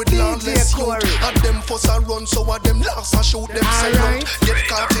can't step with lawless youth. And them fuss a run so a them last a shoot them sell out. Get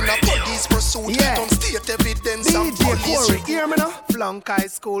caught in a police pursuit. Don't state evidence and police recruit. Hear me now? Flunk high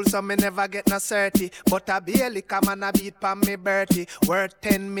school so me never get no 30. But I barely come and a beat pa me Bertie. Worth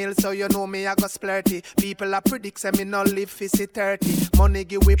 10 mil so you know me I go splurty. People a predict say me no live 50-30. Money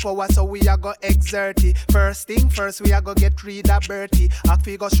give we power so we a go exert it. First thing first we a go get rid of Bertie.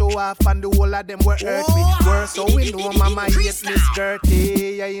 After we go show off and the whole of them will hurt me. Worse so we know mama hate Miss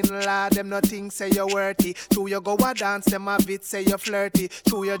Dirty. Yeah in law them nothing say you worthy. True you go a dance them a bit say you flirty.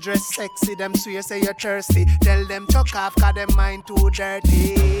 True you dress sexy them swear say you thirsty. Tell them chuck off cause them mind too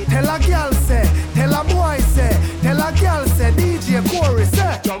dirty. Tell a girl say, tell a boy say, tell a girl say, DJ Corey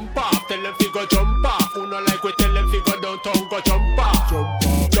say. Jump off, tell them fi go jump off. Who no like we tell them fi go downtown go jump off.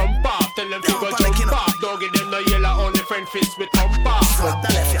 Jump off, tell them fi go jump off. Don't give them no yellow only friend fist with thump off.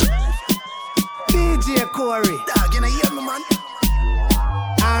 DJ Corey. Dog, you know hear me man.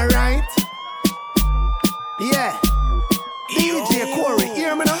 Alright. Yeah. DJ Corey,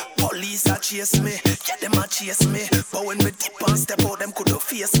 hear me now? Police a chase me, yeah them a chase me. But when me dip and step out, them coulda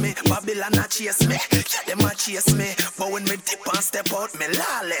face me. Babylon a chase me, yeah them a chase me. But when me dip and step out, me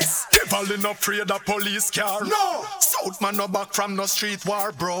lawless. Devil in afraid of police car. No, South man no back from no street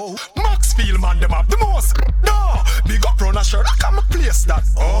war, bro. Maxfield man them have the most. No, big up run a shirt, I come a place that.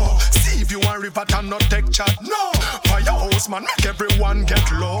 Oh, see if you want river and not take chat. No, firehouse man make everyone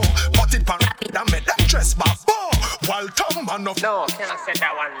get low. Put it pan and make them dress back. Oh, while Tom man of no, can I say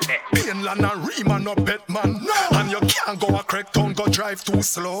that one day? Painland and Riemann no bet man. No, and you can't go a crack town, go drive too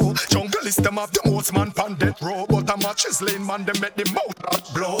slow. Jungle is them have the most man pan death row. But a matches lane man, them make the mouth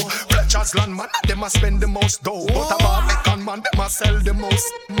not blow. Fletcher's land man, them a spend the most dough. But a Barbican man, them a sell the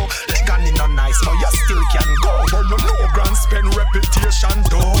most. Ligan in a nice, but you still can go. But you know grand spend reputation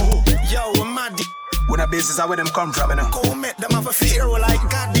though. Yo, we're mad. When a business are where them come from, you know. Go make them have a fear like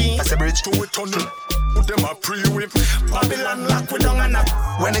Goddamn. That's a bridge to a tunnel. Put them a pre-whip. Babylon lock we down and up.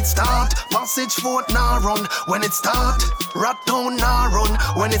 When it start, Passage Fort nah run. When it start, Rat Town nah run.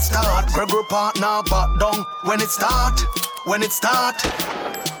 When it start, Gregory Park nah back down. When it start, when it start.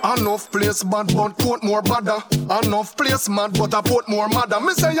 Enough place bad but Portmore badder. Enough place mad but a Portmore madder.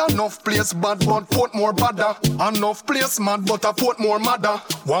 Me say enough place bad but Portmore badder. Enough place mad but a Portmore madder.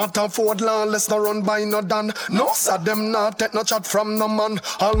 Waterford lawless no run by no dan. No sad them not take no chat from no man.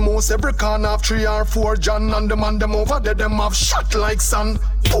 Almost every corner have 3 or 4 John. And the man them over there them have shot like sun.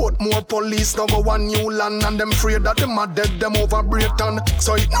 Portmore police now go one new land. And them afraid that them are dead them over Britain.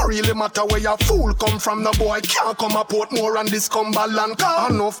 So it not really matter where your fool come from. No boy can't come a Portmore and this Cumberland.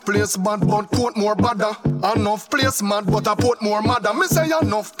 Enough place bad but Portmore badder. Enough place mad but a Portmore madder. Me say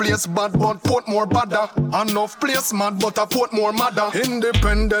enough place bad but Portmore badder. Enough place mad but a Portmore madder.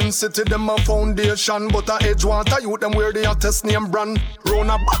 Independent city them a foundation. But a Edgewater youth them where they a test name brand. Round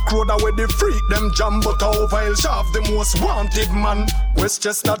a back road where they freak them jam. But a Overhill shaft the most wanted man.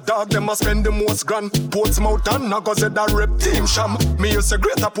 Westchester dog them a spend the most grand. Portsmouth and Nagos a rep team sham. Me use a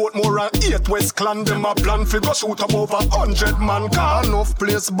greater Portmore and 8 West Clan. Them a plan fi go shoot up over 100 man. Car enough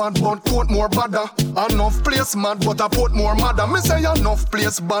place bad but Portmore badder. Enough place mad but a Portmore madder. Me say enough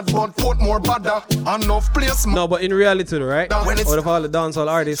place bad but Portmore badder. Enough place mad. No, but in reality, right? Out of all the dancehall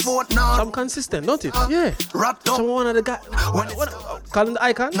artists, some consistent, don't it? Yeah. Some one of the guys. Call him the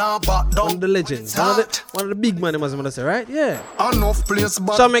icon. One of the legends. One of the big man, as I'm gonna say, right? Yeah. Enough place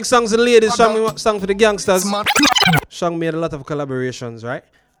bad. Some make songs for the ladies, some make songs for the gangsters. Shang made a lot of collaborations, right?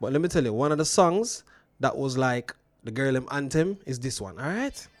 But let me tell you, one of the songs that was like the girl anthem is this one,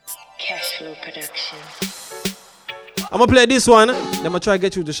 alright? Cashflow Productions. I'm gonna play this one, then I'm gonna try to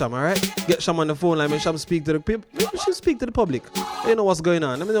get you to Sham, alright? Get Sham on the phone line, when Sham speak to the people. Maybe she'll speak to the public. They know what's going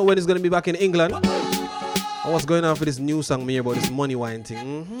on. Let me know when he's gonna be back in England. And what's going on for this new song me hear about this money wine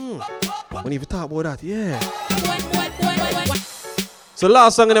thing. When you talk about that, yeah. So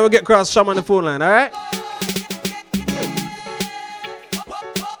last song and then we'll get across Sham on the phone line, alright?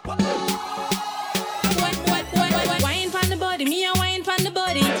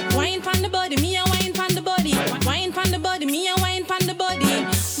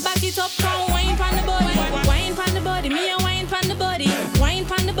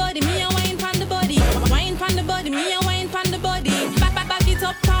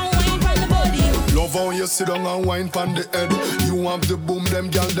 Love how you sit down and wine pon the head. You have the boom, them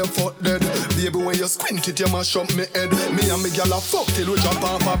gal them fuck dead. Baby when you squint it, you mash up me head. Me and me gal a fuck till we jump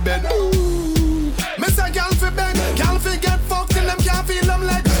off a bed. Ooh. Me say gal fi beg, gal fi get fucked till them can't feel them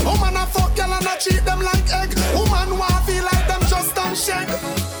leg. Woman a fuck gal and a treat them like egg. Woman want feel like them just don't shake.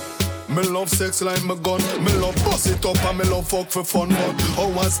 Me love sex like my gun. Me love bust it up and me love fuck for fun. But how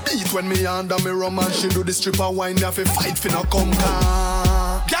was beat when me under me rum and she do the stripper wine. You have to fight for no come.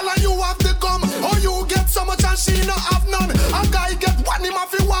 Girl and you have the gum. Or you get so much and she no have none. A guy get one him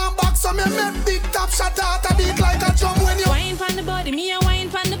off in one box. So me make big top shot out a beat like a drum when you wine pon the body, me a wine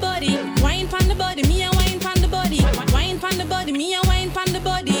pon the body. Wine pon the body, me a wine pon the body. Wine pon the body, me a wine pon the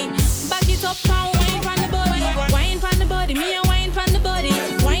body. Back it up and wine pon the body. Wine pon the body, me a wine pon the body.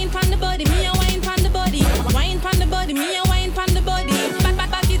 Wine pon the body, me a wine pon the body. Wine pon the body, me a wine pon the body.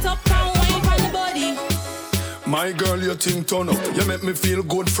 Back it up and wine pon the body. My girl, you think turn up. You make me feel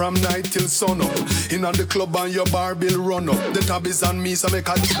good from night till sun up. In on the club and your bar bill run up. The tab is on me, so make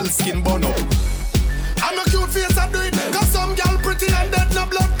a girl skin burn up. I'm a cute face, I do it. Cause some girl pretty and dead, no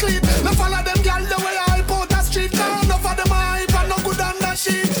blood clean. No follow them girl the way I hype out the street. Cause enough of them hype and no good on that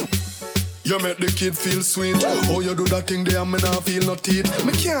shit. You make the kid feel sweet. Oh, you do that thing there, me not feel no teeth.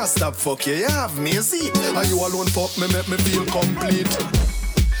 Me can't stop fuck you, you have me a seat. And you alone fuck me, make me feel complete.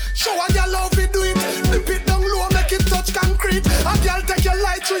 Show a girl how we do it. Dip it down low, make it touch concrete. A girl take your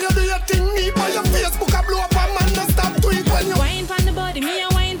light through, you do your thing neat. By your Facebook, I blow up a man, no stop tweet when you wine pon the body, me a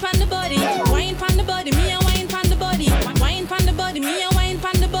wine pon the body. Wine pon the body, me a wine pon the body. Wine pon the body, me a wine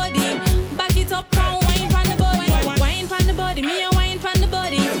pon the body. Back it up and wine pon the body. Wine pon the body, me a wine pon the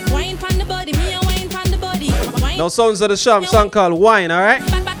body. Wine pon the body, me a wine pon the body. Now sounds of the Sham song called Wine, alright?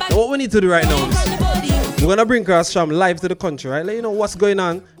 Now what we need to do right now is we're gonna bring across Sham live to the country, right? Let you know what's going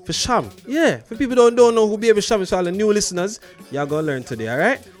on for Sham. Yeah, for people who don't know who Baby Sham is, for all the new listeners, y'all gonna learn today,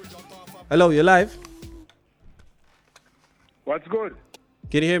 alright? Hello, you live? What's good?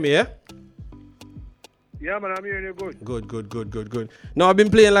 Can you hear me, yeah? Yeah, man, I'm hearing you good. Good. Now, I've been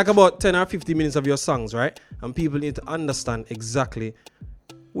playing like about 10 or 15 minutes of your songs, right? And people need to understand exactly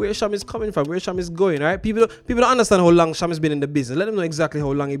where Sham is coming from, where Sham is going, right? People don't understand how long Sham has been in the business. Let them know exactly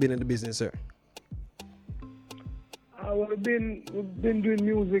how long he's been in the business, sir. We've been doing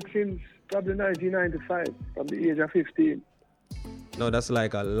music since probably 1995, from the age of 15. No, that's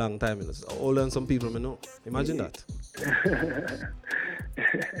like a long time. It's older than some people I know. Imagine that.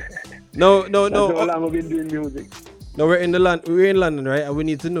 No. That's how long I've been doing music. No, we're in London, right? And we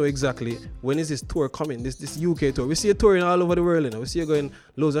need to know exactly when is this tour coming, this UK tour. We see you touring all over the world, you know. We see you going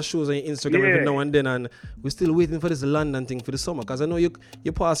loads of shows on your Instagram every now and then, and we're still waiting for this London thing for the summer, because I know you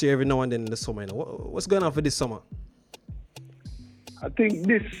pass here every now and then in the summer, you know. What's going on for this summer? I think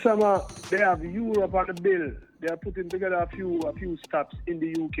this summer they have Europe on the bill. They are putting together a few stops in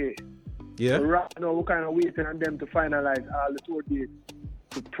the UK. Yeah. So right now we're kind of waiting on them to finalize all the tour dates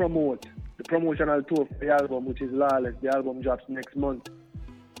to promote the promotional tour for the album, which is Lawless. The album drops next month.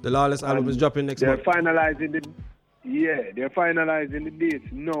 The Lawless album is dropping next month. They're finalizing the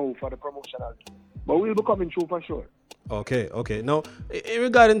dates now for the promotional tour. But we'll be coming through for sure. Okay. Now, in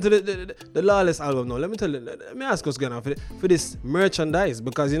regarding to the Lawless album, now, let me ask what's going on for this merchandise,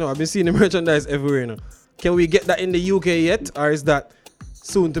 because, you know, I've been seeing the merchandise everywhere, you know. Can we get that in the UK yet, or is that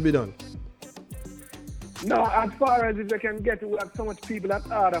soon to be done? No, as far as if they can get it, we have so much people that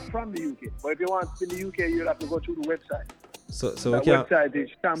order from the UK. But if you want it in the UK, you'll have to go through the website. So that website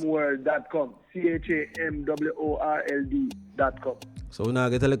is shamworld.com. CHAMWORLD.com. So we now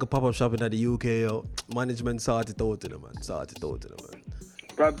get a little pop-up shop in the UK, yo. Management sort it out, man.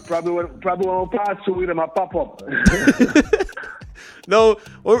 Probably when we pass through with them, a pop-up. No,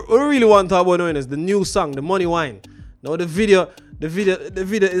 what we really want to talk about knowing is the new song, The Money Wine. Now the video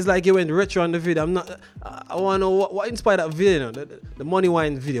is like you went retro on the video. I want to know what inspired that video, you know, the Money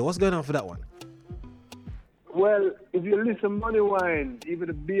Wine video. What's going on for that one? Well, if you listen Money Wine, even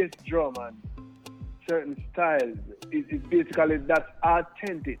the bass drum and certain styles, it's basically that's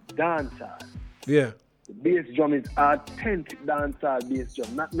authentic dancehall. Yeah. The bass drum is authentic dancehall bass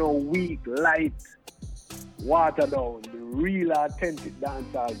drum, not no weak, light, watered down, the real authentic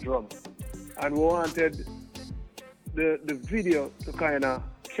dancehall drum. And we wanted the video to kind of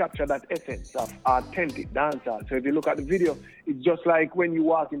capture that essence of authentic dancehall. So if you look at the video, it's just like when you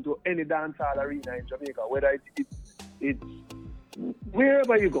walk into any dancehall arena in Jamaica, whether it's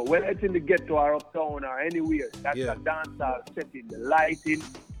wherever you go, whether it's in the ghetto or uptown or anywhere, that's a dancehall setting, the lighting,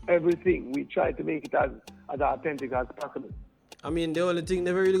 everything. We try to make it as authentic as possible. I mean, the only thing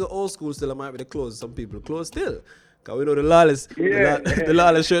never really go old school still, it might be the clothes. Some people clothes still. Because we know the Lawless, the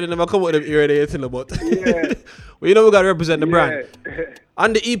Lawless shirt, they never come with them ear they tell about. Yeah. Well, you know we got to represent the brand.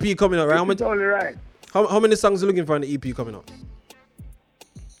 And the EP coming out, right? It's only right. How many songs are you looking for in the EP coming out?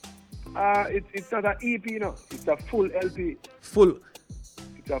 It's not an EP, you know. It's a full LP. Full?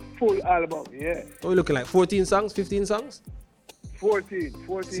 It's a full album, yeah. What are we looking like? 14 songs? 15 songs? 14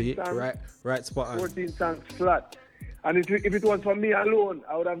 See, songs. Right spot on. 14 songs flat. And if it was for me alone,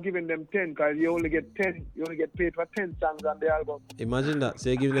 I would have given them 10, because you only get 10. You only get paid for 10 songs on the album. Imagine that.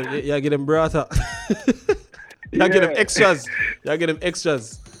 So you give them brata. You get them extras.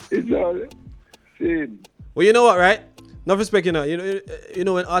 It's all same. Well, you know what, right? Not respect, you know. You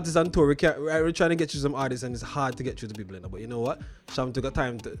know when artists on tour, we're trying to get you some artists, and it's hard to get you to people, you know. But you know what? Sham took a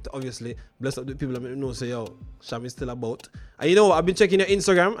time to obviously bless up the people that know. Say, yo, Sham is still about. And you know what? I've been checking your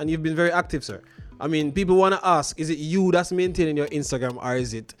Instagram, and you've been very active, sir. I mean, people want to ask, is it you that's maintaining your Instagram, or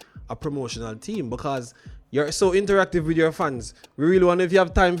is it a promotional team? Because you're so interactive with your fans. We really want to know if you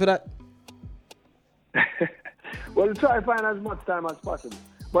have time for that. Well, try to find as much time as possible.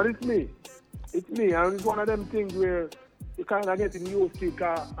 But it's me. And it's one of them things where you kind of get used to,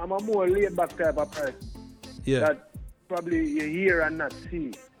 because I'm a more laid-back type of person. Yeah. That probably you hear and not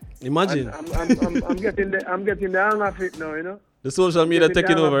see. Imagine. And I'm getting the hang of it now, you know. The social media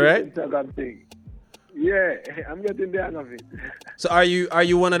taking over, right? Instagram thing. Yeah, I'm getting the hang of it. So are you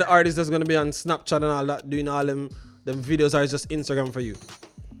one of the artists that's going to be on Snapchat and all that, doing all them videos, or is just Instagram for you?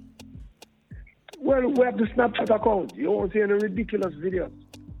 Well, we have the Snapchat account. You won't see any ridiculous videos.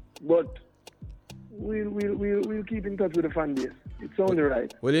 But we'll keep in touch with the fan base. It's only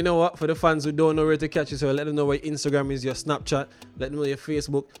right. Well, you know what? For the fans who don't know where to catch you, so let them know where Instagram is, your Snapchat. Let them know your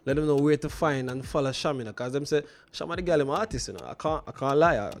Facebook. Let them know where to find and follow Sham, you know. Because them say, Sham the girl, I'm an artist, you know. I can't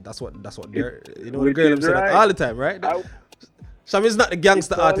lie. That's what they're, you know, the girl them say that all the time, right? Sham is not the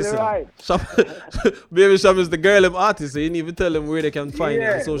gangster artist. Right. Baby Sham is the girl them artist, so you need to tell them where they can find you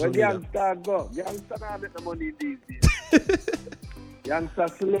on social media. Gangster go. Gangster not make the money these days. Gangster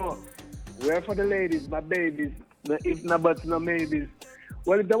slow. Where for the ladies, my babies, no if no buts, no maybes.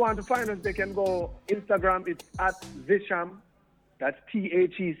 Well, if they want to find us, they can go Instagram, it's at Zisham. That's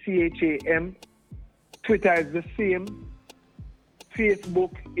THECHAM. Twitter is the same.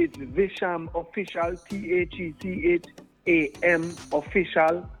 Facebook, it's Zisham Official, THECHAM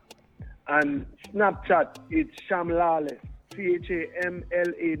Official. And Snapchat, it's Sham Lawless,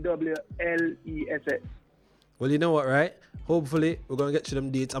 CHAMLAWLESS. Well, you know what, right? hopefully we're gonna get you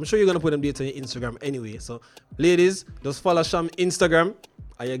them dates. I'm sure you're gonna put them dates on your Instagram anyway. So ladies, just follow Sham Instagram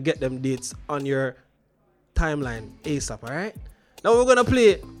and you get them dates on your timeline ASAP, alright? Now we're gonna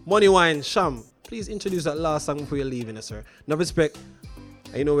play Money Wine. Sham, please introduce that last song before you're leaving us, sir. No respect.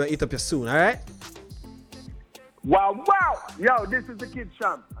 And you know we'll eat up you soon, alright? Wow, wow! Yo, this is the Kid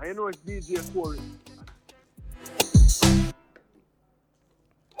Sham. And you know it's DJ Corey.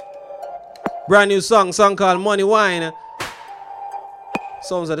 Brand new song called Money Wine.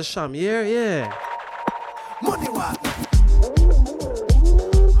 Sounds of the Sham, yeah. Money Wine.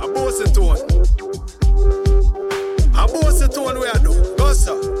 A boss it tone. A boss it tone where I do. Go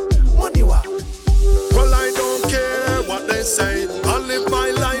sir. Money Wine. Well, I don't care what they say. I live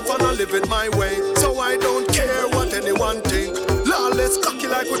my life and I live it my way. So I don't care what anyone think. Lawless cocky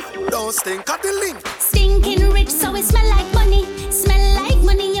like we don't stink. Cut the link. Stinking rich, so it smell like money. Smell like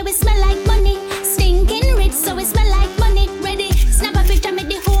money, yeah, we smell like money. Stinking rich, so it smell like money. Ready? Snap a picture, make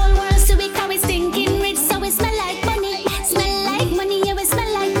the whole world see we carry. Stinking rich, so it smell like money. Smell like money, yeah, we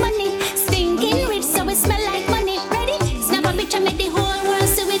smell like money. Stinking rich, so it smell like money. Ready? Snap a picture, make the whole world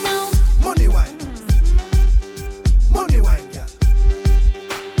see we now. Money wine. Money wine, girl.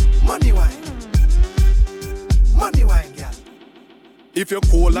 Money wine. Money wine, girl. If you're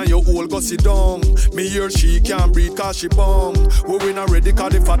cold and you're old, go sit down. Me hear she can't breathe cause she bong. We win already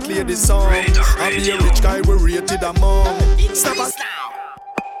cause the fat lady song. I be a rich guy, we rated among. Stop us now.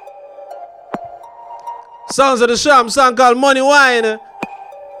 Sounds of the Sham, song called Money Wine.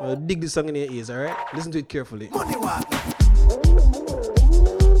 Dig this song in your ears, alright? Listen to it carefully. Money wine.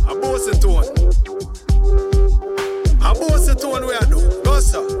 A boss it tone. A boss it tone where I do. Go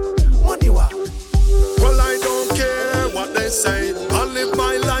sir. Money wine. Well, I don't care what they say. I live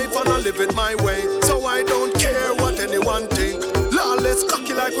my life and I live it my way. So I don't care what anyone think. Lawless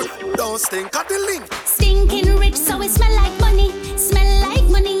cocky like we don't stink. Cut the link. Stinking rich, so it smell like money. Smell like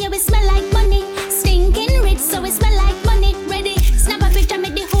money, yeah, we smell like money. Stinking rich, so it smell like money. Ready? Snap a picture,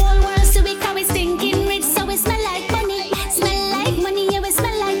 make the whole world see we carry. Stinking rich, so it smell like money. Smell like money, yeah, we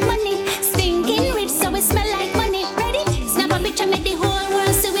smell like money. Stinking rich, so it smell like money. Ready? Snap a picture, make the whole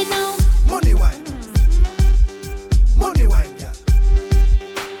world see we now. Money wine. Money wine, girl.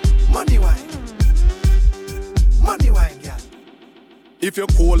 Money wine. Money wine, girl. If you're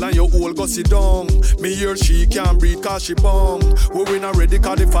cold and you're old, go sit down. Me hear she can't breathe cause she bong. We win already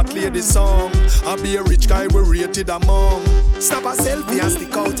cause the fat lady song. I be a rich guy, we rated among. Snap a selfie and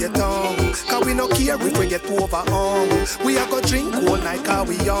stick out your tongue. Cause we no care if we get overhung. We a go drink all night cause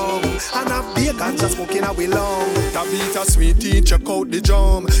we young. And have beer ganja smoking how we long. That beat a sweet tea, check out the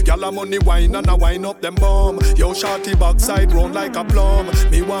drum. Y'all a money wine and a wine up them bum. Yo shorty backside round like a plum.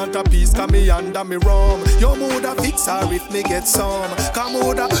 Me want a piece cause me under me rum. Yo mood a fix her if me get some. Come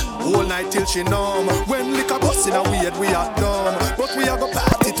out all night till she numb. When liquor bust in a weird we are dumb. But we are go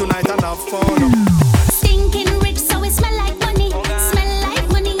party tonight and have fun. Stinking rich, so it smell like money. Smell like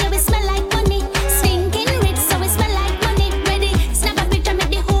money, yeah, we smell like money. Stinking rich, so it smell like money. Ready? Snap a picture, make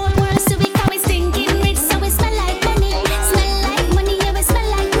the whole world see we carry. Stinking rich, so it smell like money. Smell like money, yeah, we smell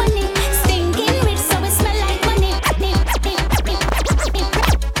like money. Stinking rich, so it smell like money.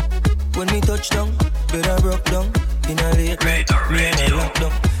 When we touch down, better broke down. In a late night, me and her locked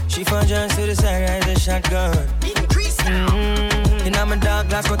down. She found John to the side, ride the shotgun. In my dark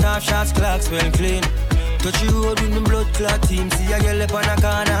glass, cut off shots, clocks well clean. Touch you road with the blood clot team. See a girl up on a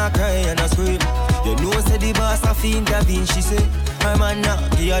corner, cry and a scream. You know, say the boss a fiend, intervene. She say, my man now,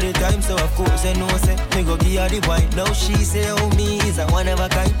 give her the time. So of course, I know, say, me go give her the wine. Now she say, oh, me is a one of a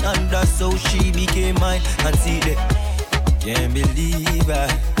kind. And that's how she became mine. And see that, can't believe I,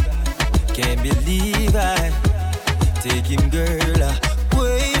 can't believe I. Take him, girl,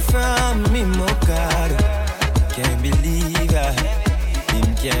 away from me, Mokado. Can't believe I,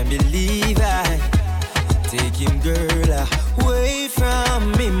 him can't believe I. Take him, girl, away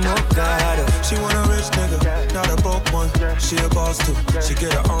from me, Mokado. She want a rich nigga, not a broke one. She a boss too, she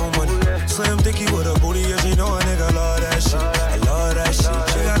get her own money. Slim thicky with a booty, yeah, she know a nigga love that shit. I love that shit.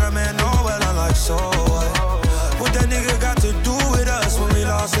 She got a man, know well, I'm like, so what? What that nigga got to do with us when we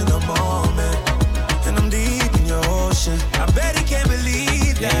lost in the moment? And I'm deep in your ocean. I bet he can't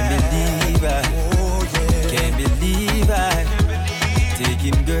believe that. Can't believe I. Oh yeah. Can't believe I. Take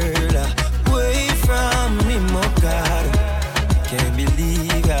him, girl, away from me, Mokado. Can't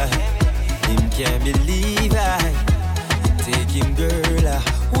believe I. Him can't believe I. Take him, girl,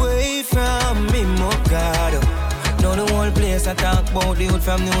 away from me, Mokado. Now the whole place I talk about the hood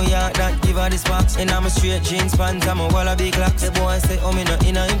from New York that give her the sparks. And I'm a straight jeans pants, I'm a wallaby clocks. The boy say, oh, me not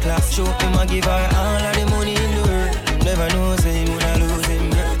in class. Show him I give her all of the money in the world. Never know, say him when I lose him,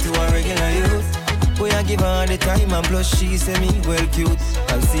 girl, to a regular youth. Boy, I give her the time and plus she say me well cute.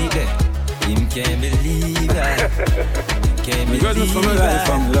 I'll see that. Him can't believe that. Can't believe that.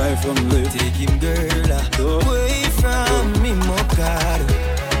 From life. Take him girl away from me, my God.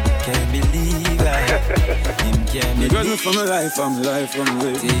 Can't believe that. Him can't believe that. From life.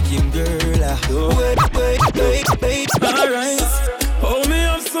 Take him girl away. Alright. Oh, me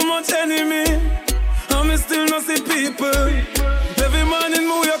have so much enemy, and me still not see people. Every morning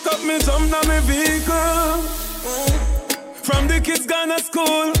me wake up, me jump on me vehicle. From the kids gone to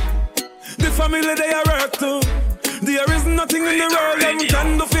school, the family they are hurt too. There is nothing in the world them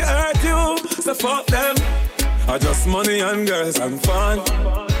can do fi hurt you. So fuck them. I just money and girls and fun.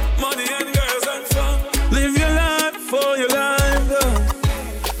 Money and girls and fun. Live your life for your life,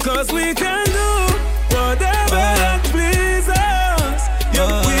 cause we can do whatever that please us.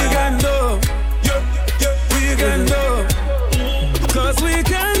 Yeah, we can do. Yeah, we can do. Cause we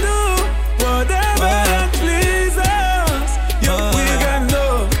can do whatever that please us. Yeah, we can do.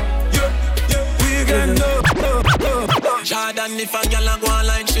 Yeah, we can do. Jordan, if a girl a go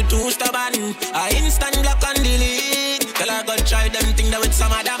online, she too stubborn. I instant block and delete. Tell her go try them thing that with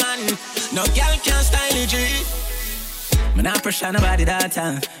some other man. No girl can style it, G. Man, I pressure nobody that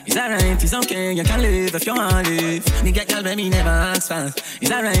time. It's alright, it's okay, you can live if you want to live. Nigga, girl, baby, never ask fast.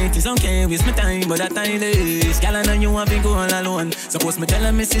 It's alright, it's okay, waste my time, but that time is. Girl, I know you want to go all alone. Suppose me tell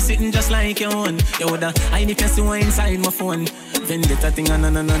her, me see sitting just like your own. You woulda hide the person who inside my phone. Vendetta thing on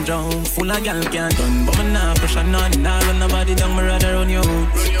drown. Full of girl can't done, but me nah pressure none. Nah run nobody down, me rather run you.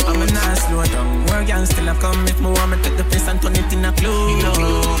 I'm not slow down. More girls still have come if me want me take the place and turn it in a clue.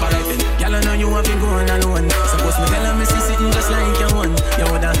 Alright then, girl, I know you want to go all alone. Suppose me tell her, me see sitting just like your one. You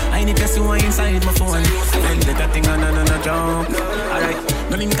woulda I need to see who inside my phone. And that thing on jump. Alright,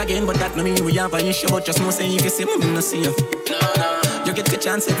 no link again, but that no mean we have an issue. But just know say if you see me, no see you. You get the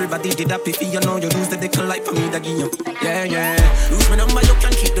chance, everybody did that if you know you lose the dick life for me that give you. Yeah. Lose my number, you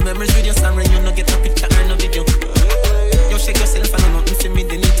can keep the memories with your son when you no get no picture or no video. You shake yourself and nothing see me,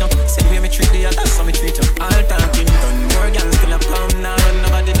 they need you. Say the way me treat the others, so me treat you. All talking done, more girls still have come. Now run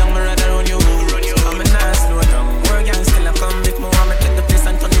nobody down, me rather run you. I'm a nice slow down. More girls still have come. If me want me take the place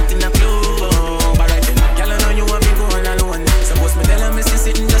and turn it in a clue. But right then, girl, I know you want me going alone. Suppose me tell her me see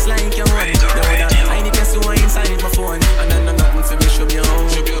sitting just like your one. I need to see who inside my phone. And then nothing for me should be home.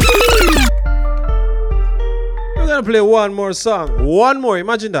 We're gonna play one more song. One more,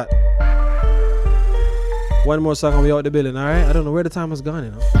 imagine that. One more song and we out the building, alright? I don't know where the time has gone,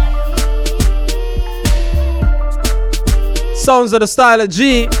 you know. Sounds of the Style of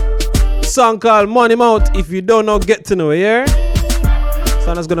G. Song called Money Mouth. If you don't know, get to know it, yeah?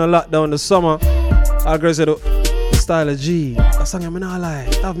 Song that's gonna lock down the summer. All girls said the Style of G. That song I'm not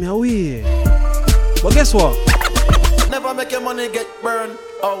like. Have me away. But guess what? Never make your money get burned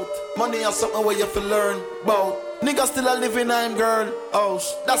out. Money is something where you feel learn about. Niggas still a living in girl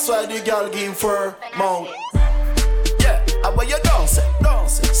house. That's why the girl give fur mouth. Yeah, and where you dancing?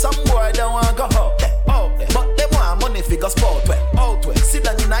 Some boy don't want go out there. But they want money figure sport out way. Sit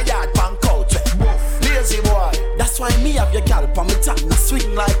down in a yard pan couch lazy boy. That's why me have your girl pa me tongue. Na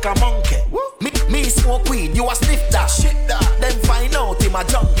swing like a monkey. Me smoke weed, you a sniff that shit that. Then find out in my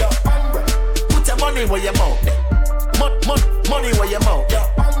junk. Put your money where your mouth there. Money where your mouth there.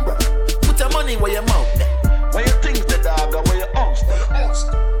 Put your money where your mouth there. Where you think the dog or where your house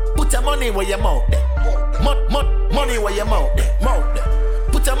there? Put your money where your mouth there. Money where your mouth there.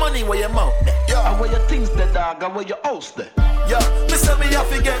 Put your money where your mouth there. And where you think the dog or where your house there? Yeah, Mr. Me have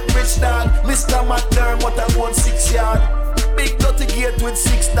to get rich dog. Mr. McDerm, what I want 6 yard. Big dirty gate with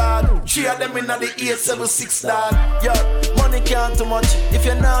 6 dog. She had them in the 876 dog. Yeah, money can't too much. If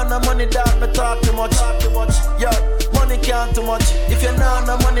you know no money dog, me talk too much. Yeah, money can't too much. If you know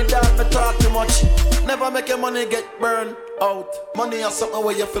no money dog, me talk too much. Never make your money get burned out. Money is something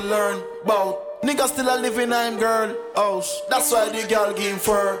where you feel learn about. Niggas still a living in girl house. That's why the girl give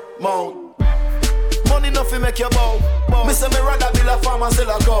fur mouth. Money nothing make you bow. Me say me rather build a farm and sell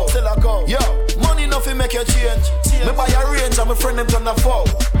a go. Yo, money nothing make you change. Me buy a range and my friend them turn a foul.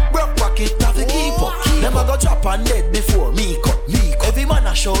 Broke pocket have to keep up. Them a go drop and dead before me cut. Every man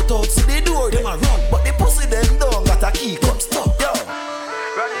a shout out to the door, them a run. But the pussy them don't got a key come stop. Yo,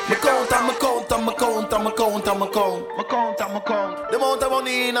 me count and me count and me count and me count and me count. Me count and me count. The amount of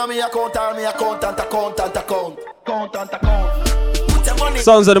money in me account and me account and account and account. Count and account.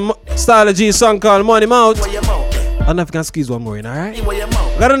 Sounds of the Style of G song called Money Mouth. I don't know if I can squeeze one more in, alright?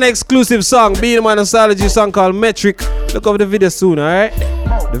 Got an exclusive song, Beenie Man and Style of G song called Metric. Look over the video soon, alright?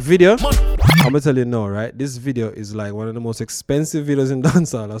 The video, I'm gonna tell you now, right? This video is like one of the most expensive videos in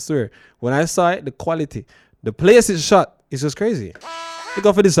dancehall, I swear. When I saw it, the quality, the place it's shot, it's just crazy. Look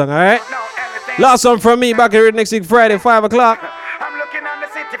out for this song, alright? Last one from me, back here next week Friday, 5 o'clock.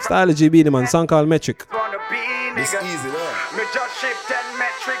 Style GB, the man, song called Metric. It's easy, though. Me just shipped 10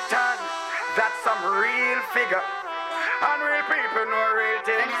 metric tons. That's some real figure. Unreal people know real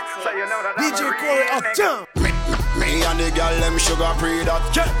things. So you know that I'm a real nigga. Me and the girl them sugar free that.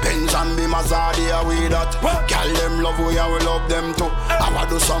 Benz and be Mazadi we that. Girl them love we and we love them too. I want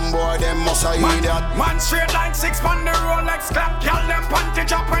do some boy them must I eat that. Man straight line 6 on the Rolex clap. Girl them panty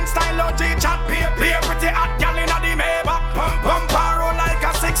chop and style OG chat. Be pretty hot girl inna the Maybach. Bump and roll like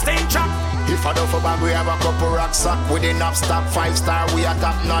a 16 chop. If I do for bag, we have a couple rucksack with enough stop 5-star. We are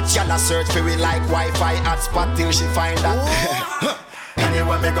top notch. Y'all search for we like Wi-Fi hotspot till she find that.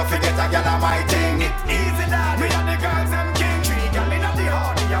 Anyway, me go forget a girl on my thing. It easy that we are the girls them king. 3 girl inna the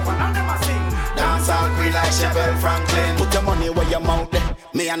hardy, and one of them a sing. Dance out we like Chevelle Franklin. Put your money where your mouth there.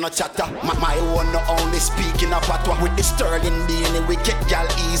 Me a no chatter. My own no only speaking a patois. With the sterling beanie, we get y'all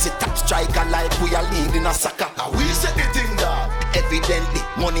easy. Top striker like we are leading a soccer. We set the thing down. Evidently,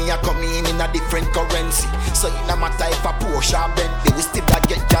 money a coming in a different currency. So in a matter if a Porsche or Bentley, we still a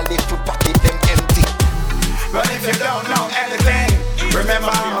get y'all if we pocket them empty. But if you don't know anything,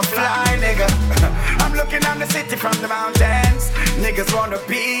 remember I'm a fly nigga. I'm looking at the city from the mountains. Niggas wanna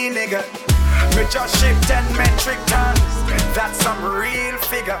be nigga. We just ship 10 metric tons. That's some real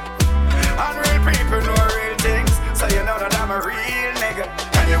figure. Unreal people know real things. So you know that I'm a real nigga.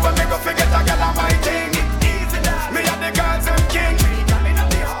 And you want me go forget a girl on my thing. Easy that. Me and the girls and king. 3 girl inna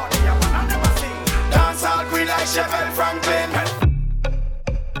the hardy, and one of them a sing. Dance all queen like Chevelle Franklin.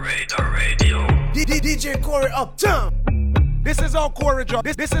 Radar Radio. DJ Corey Uptown. This is all Corey juggle.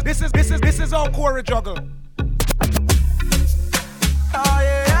 This is all Corey juggle. Oh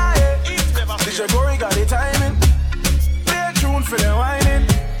yeah. DJ Corey got the timing. Play a tune for the whining.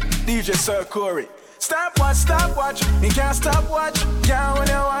 DJ Sir Corey. Stop watch. You can't stop watch. Can't when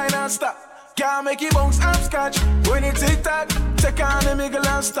you whine and stop. Can't make it bounce and scotch. When you tick tock, take on the middle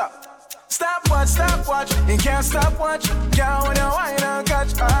and stop. Stop watch. You can't stop watch. Can't when you whine and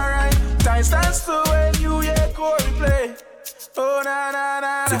catch. Alright. Time stands still when you hear Corey play. Oh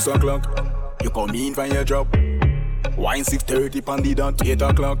na. 6 o'clock, you come in from your job. Wine 6:30 on the dot. 8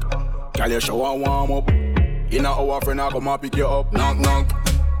 o'clock, call your shower warm up. In a hour friend I come and pick you up. Knock.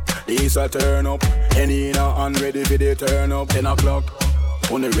 This a turn up. Any in a hand ready for the turn up. 10 o'clock,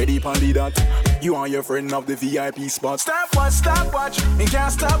 on the ready on the dot. You and your friend of the VIP spot. Stop watch. You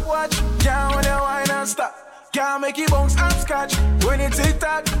can't stop watch. Can't when you whine and stop. Can't make it bounce and scotch. When you tick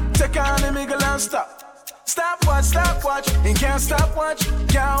tock, take on the middle and stop. Stop watch. You can't stop watch.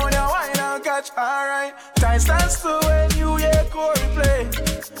 Can't when you whine and catch. Alright. Time stands still when you hear Corey play.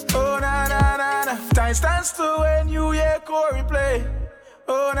 Oh na. Time stands still when you hear Corey play.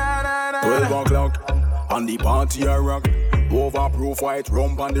 Oh na. 12 o'clock, on the party a rock. Overproof white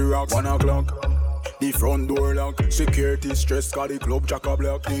rum on the rock. 1 o'clock, the front door lock. Security stress cause the club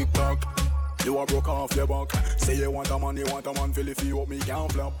chock-a-block. Tick-tock, you a broke off your back. Say you want a man, feel if you up me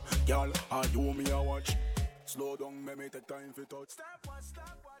can't flop. Girl, I do me a watch. Slow down, make me take time for touch.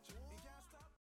 Stop.